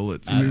those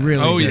bullets. We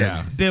really Oh, did.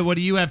 yeah. Ben, what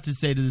do you have to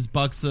say to this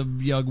buxom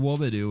young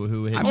woman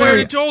who hit I you?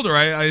 already told her.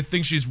 I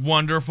think she's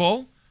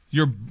wonderful.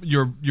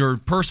 Your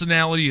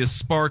personality is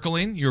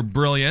sparkling. You're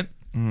brilliant,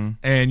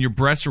 and your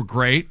breasts are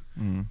great.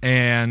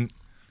 And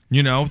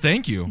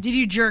thank you. Did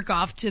you jerk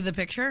off to the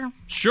picture?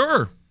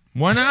 Sure,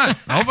 why not?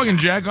 I'll fucking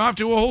jack off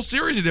to a whole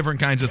series of different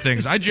kinds of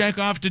things. I jack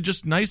off to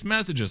just nice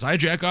messages. I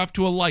jack off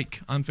to a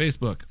like on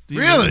Facebook.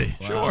 Really?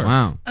 Sure.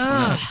 Wow.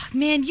 Ugh,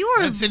 man, you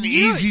are. That's an you-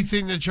 easy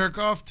thing to jerk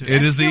off to.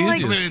 It is the feel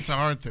like- I mean, easiest it's a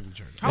hard thing to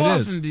jerk off. How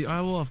It is.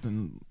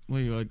 often what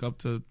are you like up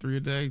to 3 a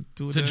day,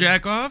 2 a to day?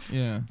 jack off.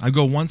 Yeah. I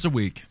go once a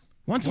week.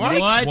 Once a What?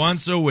 week? What?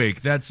 Once a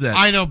week. That's it.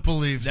 I don't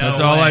believe that. That's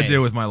No all I way.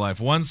 do with my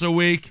life. Once a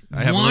week.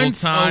 I have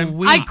Once a little time. a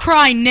week. I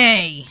cry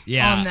nay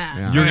Yeah. on that.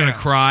 Yeah. You're gonna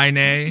cry,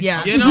 nay?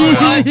 Yeah. You know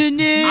what?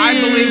 Nay. I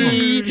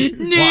believe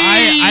him. Nay.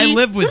 Well, I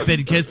live with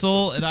Ben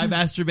Kissel, and I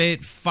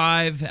masturbate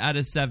 5 out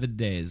of 7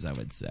 days, I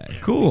would say.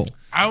 Cool.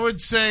 I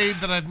would say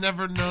that I've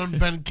never known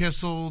Ben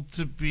Kissel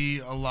to be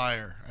a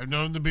liar. I've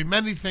known him to be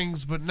many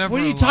things, but never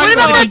What are you a talking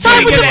liar. What about that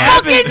time with the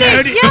Taking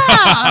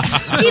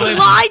fucking yeah? He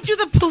lied to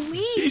the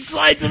police. He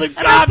lied to the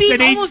about cops being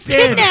and he almost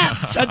did.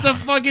 kidnapped. That's a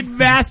fucking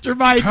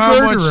mastermind How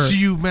murderer. much do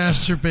you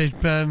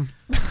masturbate, Ben?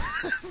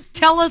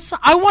 Tell us.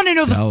 I want to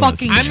know the Tell us.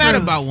 fucking I'm at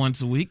truth. about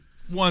once a week.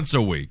 Once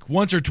a week.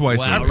 Once or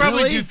twice I a week.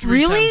 probably Really? do 3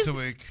 Really? times a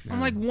week. I'm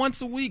like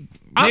once a week.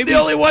 I'm the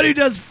only one who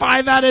does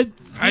 5 out of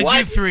I what?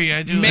 do 3.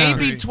 I do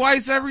Maybe 3.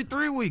 twice every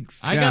 3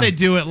 weeks. I Yeah. gotta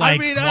do it like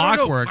I mean, I don't know.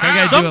 clockwork. I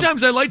gotta do it.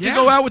 Sometimes I like to Yeah.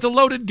 go out with a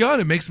loaded gun.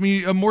 It makes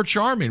me more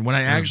charming when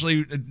I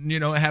actually,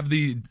 have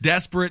the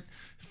desperate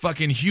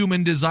fucking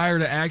human desire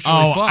to actually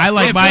Oh, fuck. I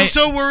like If my. you're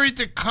so worried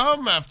to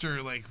come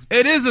after, like,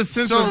 It is a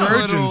sense so of little.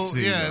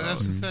 urgency. Yeah, though.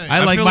 that's the thing.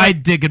 I like feel my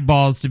like- dick and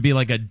balls to be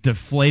like a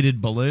deflated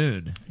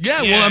balloon.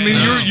 yeah, well, Yeah, I mean,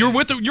 yeah. you're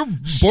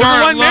borderline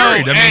Start low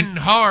married. I mean, and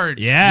hard.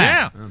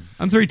 yeah.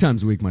 I'm 3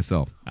 times a week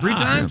myself. 3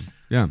 times.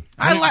 Yeah.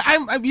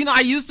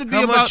 I used to be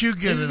How about much you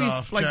get used to it be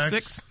off, like Jax?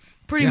 6.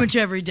 Pretty much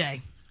every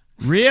day.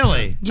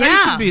 Really? Yeah. I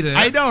used to be there.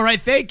 I know,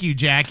 right? Thank you,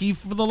 Jackie,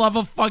 for the love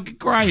of fucking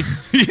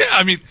Christ. Yeah,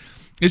 I mean,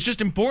 it's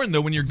just important,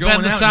 though, when you're going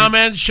Ben, the out. sound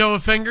man, show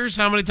of fingers.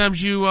 How many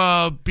times you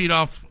beat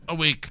off a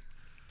week?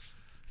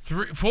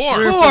 3, 4.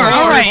 4.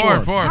 All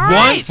right. 4. All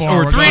right. Once or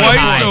We're going twice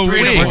high. a Three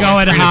to week. four. We're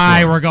going 3 to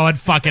high. 4. We're going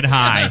fucking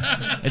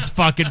high. It's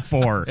fucking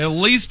 4. At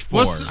least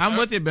 4. I'm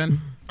with you,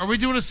 Ben. Are we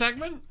doing a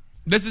segment?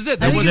 This is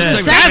it. I think That it's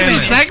was a the segment. segment.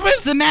 That's the segment?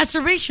 It's the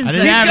masturbation I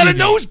didn't segment. have He's got a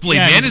anything. nosebleed,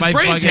 Yeah, man. it's His my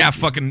brain's fucking- half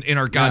fucking in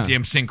our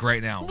goddamn sink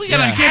right now. We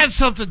gotta Yeah. add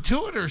something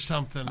to it or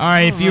something. All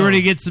right, if you were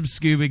to get some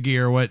scuba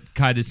gear, what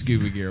kind of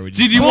scuba gear would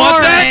you? Did you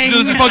want that?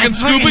 Boring. The fucking I fucking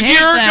scuba hate gear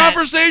that.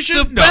 conversation?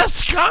 The No.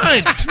 best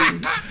kind.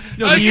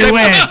 No, Then the you segment-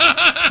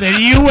 win.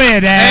 Then you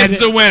win, Ed. Ed's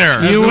the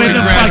winner. You win the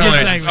fucking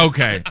Congratulations. segment.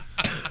 Okay.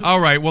 All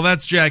right. Well,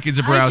 that's Jackie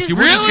Zabrowski. just-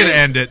 We're just Really? gonna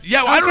end it.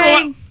 Yeah. I don't know.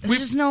 Okay. What, There's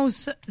just no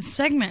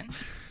segment.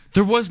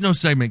 there was no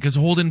segment because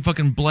Holden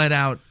fucking bled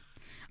out.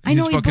 I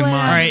know His he fucking bled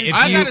mind. out. All right, if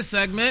I you- got a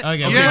segment.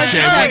 Okay, Okay, Yeah,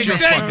 Jay, all what's your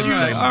right, thank fucking you.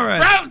 segment? All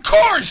right. Round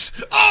course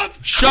of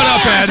Shut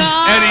up, Ed.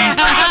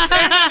 Eddie.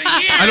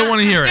 I don't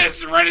want to hear it.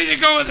 It's ready to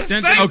go with the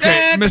segment.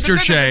 Okay, Mr.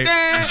 Che.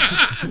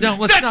 No,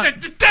 let's not.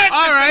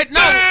 All right, no.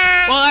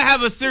 Well, I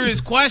have a serious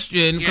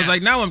question because,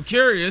 like, now I'm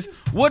curious.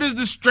 What is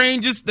the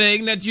strangest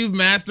thing that you've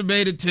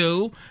masturbated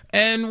to,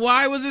 and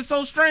why was it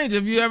so strange?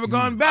 Have you ever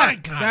gone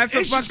back? That's a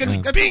It's just fucking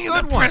like that's being a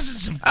in good the one.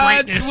 presence of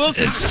greatness.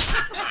 Wilson. It's just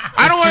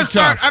I don't want to too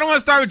start. tough. I don't want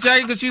to start with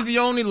Jackie because she's the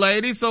only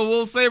lady. So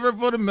we'll save her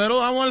for the middle.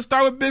 I want to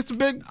start with Mr.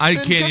 Big. I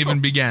Ben can't Kissel. even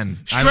begin.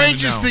 I don't even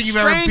strangest know. thing you've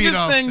ever beat Strangest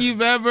off. thing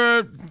you've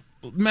ever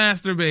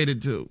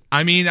masturbated to.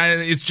 I mean,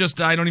 it's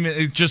just I don't even.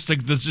 It's just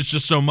like it's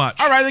just so much.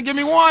 All right, then give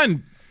me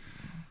one.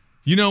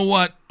 You know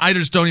what? I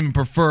just don't even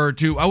prefer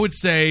to. I would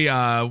say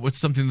what's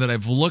something that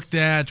I've looked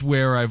at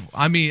where I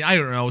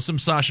don't know, some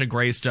Sasha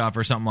Grey stuff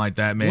or something like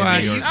that. Maybe.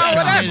 What? Or-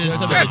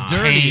 That's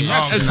dirty.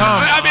 It's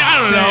I mean, I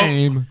don't know.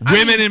 Same.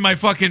 Women in my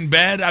fucking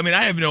bed. I mean,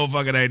 I have no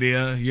fucking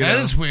idea. That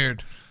is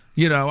weird.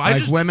 I Like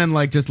just women,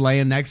 like just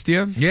laying next to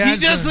you. yeah. He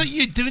does like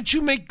you. Didn't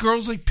you make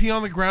girls like pee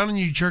on the ground and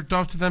you jerked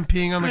off to them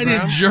peeing on the I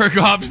ground? didn't jerk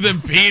off to them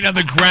peeing on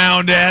the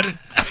ground, Ed.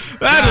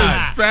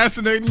 That is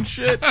fascinating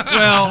shit.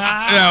 Well,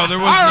 no, there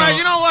was All right, no.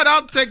 you know what?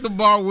 I'll take the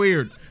bar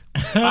weird.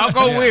 I'll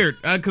go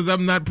weird because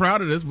I'm not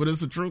proud of this, but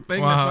it's a true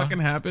thing that fucking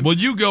happened. Well,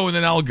 you go and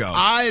then I'll go.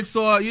 I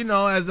saw,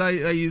 as I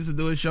used to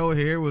do a show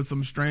here with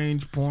some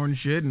strange porn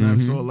shit, and I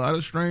saw a lot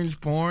of strange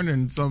porn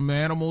and some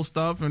animal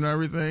stuff and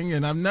everything,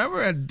 and I've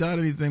never had done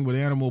anything with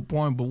animal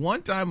porn, but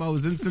one time I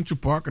was in Central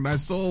Park and I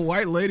saw a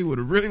white lady with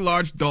a really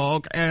large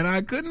dog, and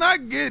I could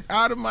not get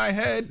out of my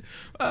head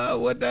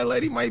what that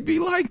lady might be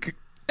like.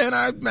 And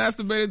I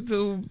masturbated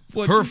to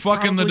what Her she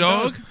fucking the probably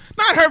dog? does.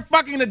 Not her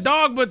fucking the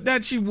dog, but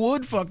that she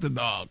would fuck the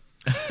dog.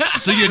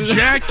 So you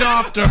jacked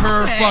off to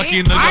her Okay.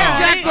 fucking the dog. I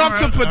jacked off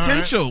to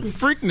potential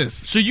freakness.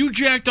 So you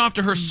jacked off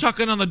to her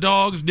sucking on the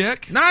dog's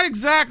dick? Not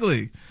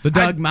exactly. The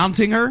dog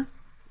mounting her.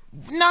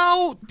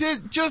 No,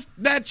 just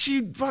that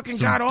she fucking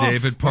Some got off.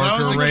 David When I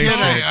was Parker a Ray kid,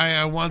 shit.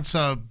 I once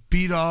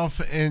beat off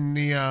in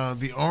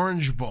the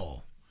Orange Bowl.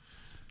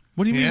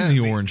 What do you Yeah, mean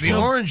the orange The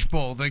one? Orange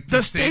Bowl. Like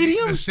The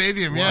stadium? The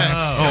stadium, yeah.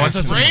 Oh, I It was thought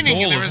it was a raining,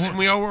 bowl and, of and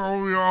we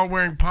were all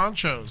wearing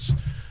ponchos.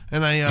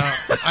 And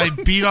I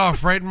beat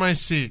off right in my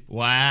seat.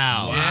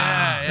 Wow.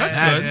 Yeah, That's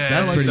yeah, good. yeah.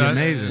 That's like pretty that.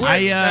 amazing.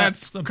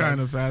 That's kind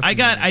of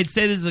fascinating. I'd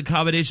say this is a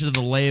combination of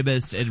the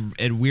lamest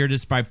and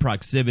weirdest by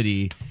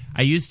proximity.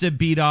 I used to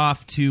beat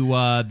off to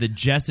the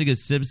Jessica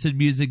Simpson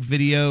music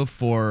video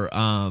for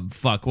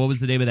what was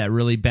the name of that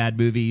really bad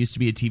movie? It used to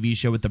be a TV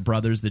show with the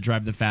brothers that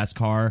drive the fast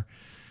car.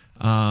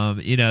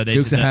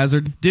 Dukes of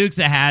Hazzard. Dukes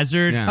of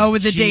Hazzard. Yeah. Oh,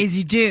 with the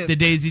Daisy Duke. The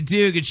Daisy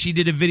Duke, and she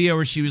did a video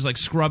where she was like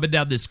scrubbing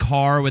down this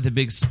car with a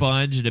big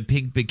sponge and a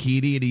pink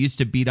bikini, and he used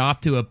to beat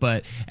off to it.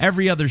 But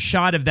every other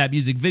shot of that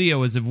music video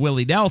was of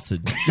Willie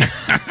Nelson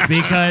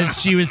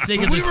because she was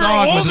singing the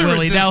song with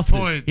Willie Nelson.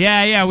 Point.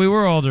 Yeah, we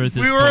were older at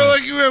this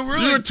point.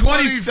 We were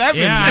 27.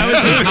 Yeah, I was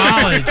in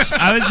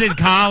college. I was in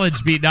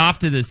college beating off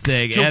to this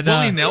thing. So and,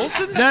 Willie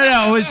Nelson?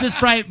 No, it was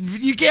just right.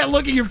 You can't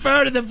look at your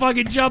phone and then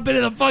fucking jump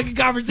into the fucking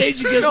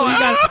conversation because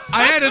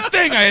I had a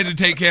thing I had to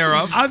take care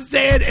of. I'm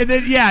saying, and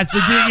then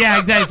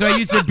exactly. So I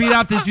used to beat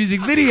off this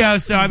music video.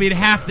 So I mean,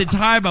 half the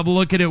time I'm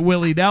looking at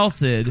Willie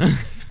Nelson.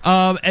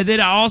 And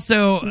then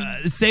also,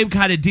 same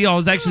kind of deal. I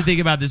was actually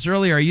thinking about this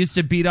earlier. I used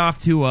to beat off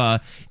to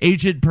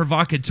Agent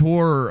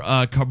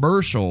Provocateur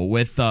commercial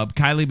with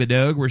Kylie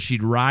Minogue where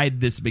she'd ride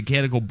this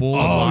mechanical bull.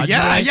 Oh,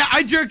 yeah,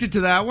 I jerked it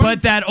to that one.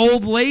 But that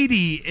old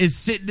lady is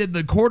sitting in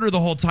the corner the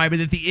whole time,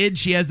 and at the end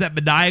she has that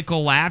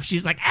maniacal laugh.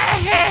 She's like,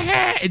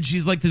 and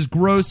she's like this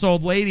gross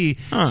old lady.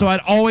 Huh. So I'd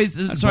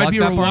be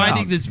that part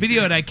rewinding out. this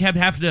video, and I kept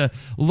having to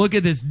look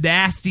at this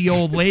nasty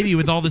old lady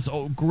with all this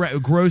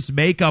gross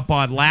makeup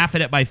on,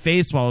 laughing at my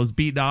face while I was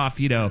beating off,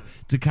 to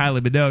Kylie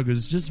Minogue. It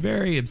was just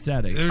very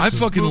upsetting. I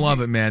fucking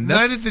love it, man.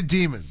 Night of the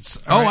Demons.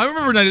 I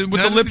remember Night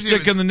with the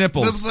lipstick and the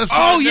nipples.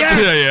 Oh, yeah.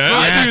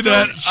 I do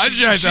that. I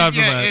jacked off of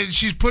that. And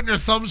she's putting her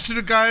thumbs to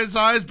the guy's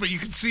eyes, but you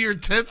can see her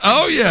tits.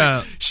 Oh,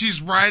 yeah.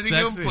 She's riding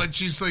Sexy. him, but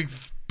she's like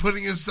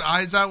putting his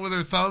eyes out with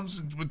her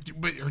thumbs,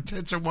 but her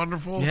tits are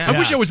wonderful. Yeah. I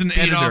wish I was an Beat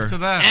editor. off to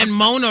that. And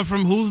Mona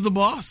from Who's the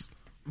Boss?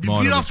 You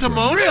beat off to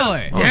Mona?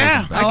 Really?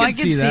 Yeah. I can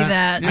see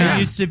that. I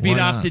used to beat Why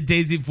off not? to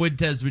Daisy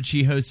Fuentes when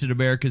she hosted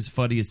America's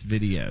Funniest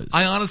Videos.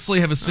 I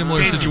honestly have a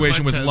similar Daisy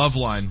situation with Fuentes.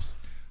 Loveline.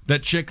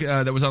 That chick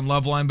that was on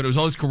Loveline, but it was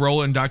always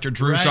Corolla and Dr.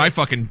 Drew, so Right. I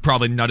fucking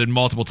probably nutted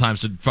multiple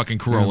times to fucking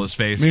Corolla's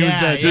face.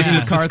 Yeah, Just yeah.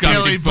 as disgusting.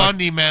 Kelly fuck-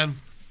 Bundy, man.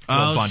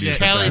 Well, Bundy's shit.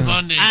 the Kelly best.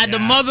 Bundy. The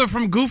mother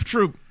from Goof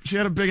Troop. She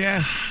had a big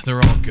ass. They're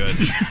all good.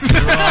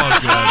 They're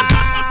all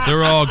good.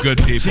 They're all good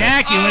people.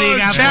 Jackie, what do you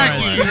got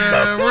Jackie, for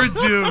us?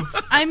 we're due.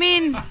 I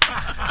mean,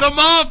 The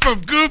mom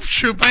from Goof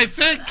Troop, I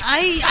think.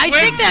 I Wins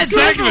think that the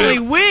segment. definitely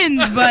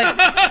wins, but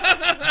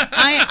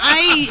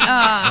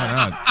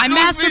I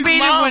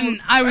masturbated when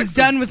I was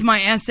done with my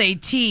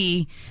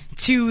SAT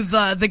to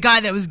the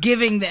guy that was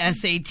giving the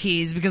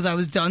SATs because I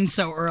was done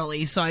so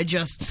early, so I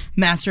just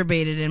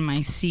masturbated in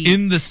my seat.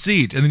 In the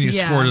seat, and then you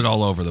Yeah. squirted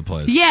all over the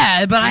place.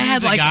 Yeah, but I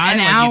had The like guy, an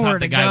like, you hour thought to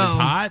the guy go. was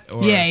hot,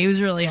 or- Yeah, he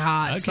was really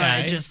hot, so I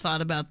Okay. just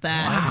thought about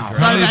that. Wow. Thought How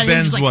about many him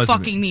Bens just like was it?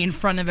 fucking me in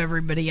front of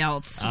everybody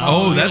else. Oh,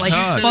 While they were, that's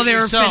hot. While they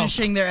were Yourself.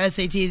 finishing their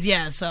SATs,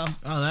 yeah. So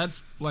Oh,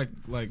 that's like.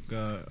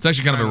 It's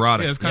actually kind of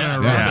erotic. Yeah, it's kind Yeah,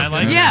 of yeah, erotic. I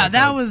like it. yeah,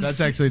 that was. That's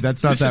not You that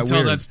should tell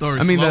weird. that story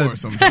I mean, slower the- or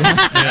something. I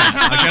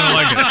kind of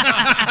like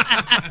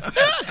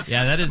it.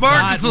 Yeah, that is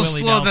Marcus not will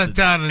Willie slow Nelson. that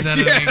down in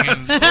editing and put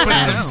some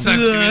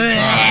sexy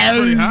It's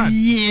pretty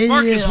hot.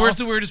 Marcus, where's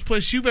the weirdest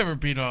place you've ever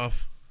beat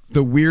off?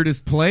 The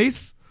weirdest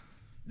place?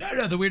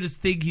 No, the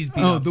weirdest thing he's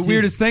beat Oh, off the to.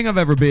 weirdest thing I've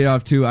ever beat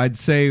off to, I'd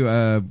say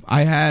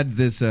I had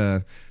this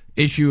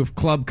issue of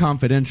Club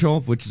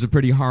Confidential, which is a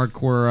pretty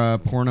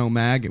hardcore porno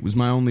mag. It was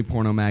my only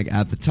porno mag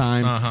at the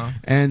time.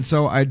 And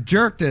so I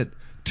jerked it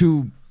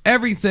to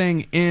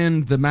everything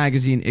in the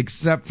magazine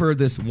except for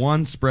this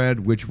one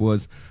spread, which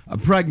was a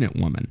pregnant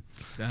woman.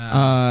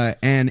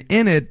 And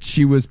in it,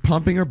 she was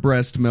pumping her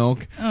breast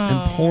milk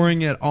and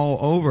pouring it all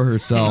over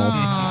herself.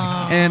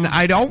 And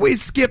I'd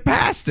always skip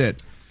past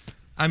it.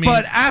 I mean,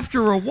 But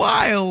after a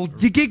while,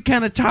 you get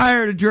kind of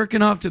tired of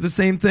jerking off to the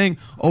same thing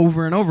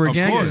over and over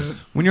again. course.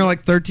 When you're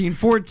like 13,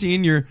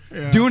 14, you're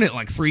doing it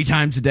like 3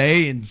 times a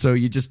day. And so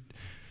you just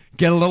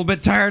get a little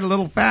bit tired a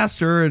little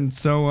faster. And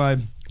so I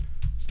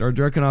started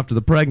jerking off to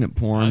the pregnant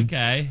porn.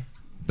 Okay.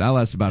 That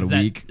lasts about a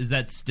week. Is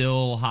that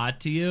still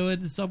hot to you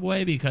in some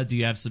way because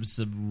you have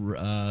some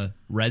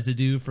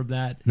residue from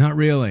that? Not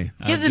really.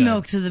 Give the Okay.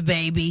 milk to the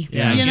baby.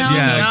 Yeah, you give- know?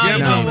 yeah,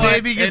 No, the but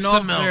baby gets in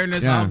all the milk.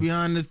 fairness, Yeah. I'll be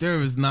honest, there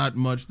is not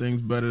much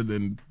things better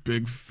than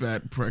big,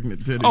 fat,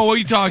 pregnant titties. oh, well,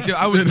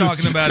 I was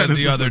talking about it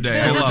the other day.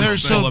 I love They're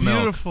so full of milk.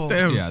 beautiful.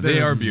 Yeah, they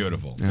are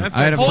beautiful. Yeah. That's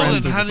I had a the- friend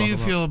Holden, that how was do you all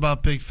about- feel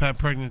about big, fat,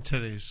 pregnant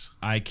titties?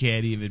 I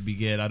can't even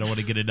begin. I don't want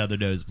to get another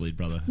nosebleed,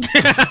 brother.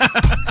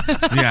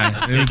 Yeah,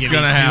 it's Get me going to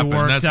too happen.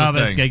 worked That's up.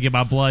 the It's thing. gonna get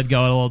my blood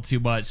going a little too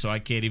much, so I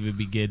can't even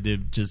begin to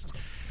just.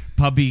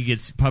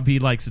 Puppy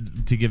likes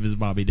to give his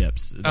mommy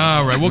dips.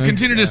 All right, we'll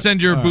continue to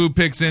send your boob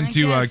pics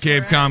into guess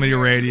Cave we're Comedy out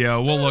here.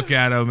 Radio. We'll look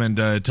at them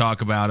and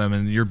talk about them,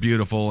 and you're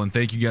beautiful, and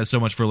thank you guys so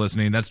much for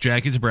listening. That's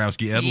Jackie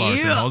Zabrowski, Ed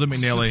Larson, Yeah. Holden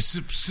McNeely,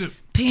 Sip, sip.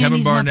 Panties, Kevin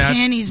my Barnett.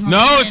 panties, my No,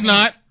 panties. it's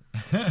not.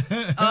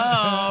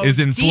 Oh, is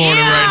in Florida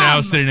damn. right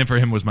now. Sitting in for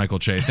him was Michael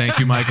Che. Thank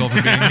you, Michael, for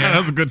being That here.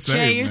 was a good save,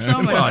 Jay, you're man.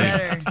 so much Well,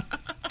 better.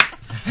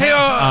 Hey,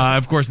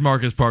 Of course,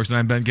 Marcus Parks, and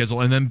I'm Ben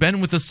Gizzle, and then Ben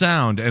with the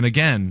sound. And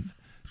again,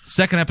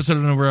 second episode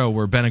in a row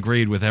where Ben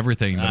agreed with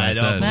everything that I I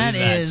don't said. That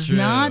believe that's is true.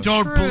 not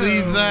Don't true.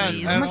 believe that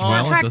He's at much all. more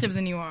Well, it attractive doesn't-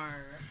 than you are.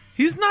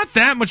 He's not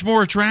that much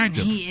more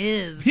attractive. He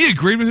is. He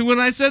agreed with me when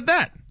I said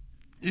that.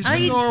 he's I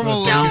a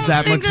normal don't Is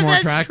that think much more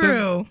that's attractive?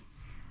 True.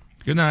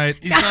 Good night.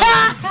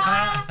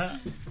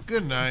 Good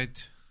Good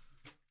night.